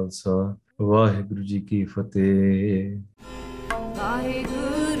ਕਾ ਖਾਲਸਾ, ਵਾਹਿਗੁਰੂ ਜੀ ਕੀ ਫਤਿਹ।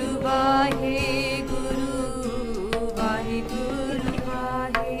 ਵਾਹਿਗੁਰੂ ਵਾਹਿਗੁਰੂ ਵਾਹਿਗੁਰੂ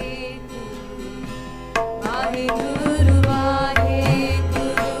ਵਾਹਿਗੁਰੂ ਵਾਹਿਗੁਰੂ।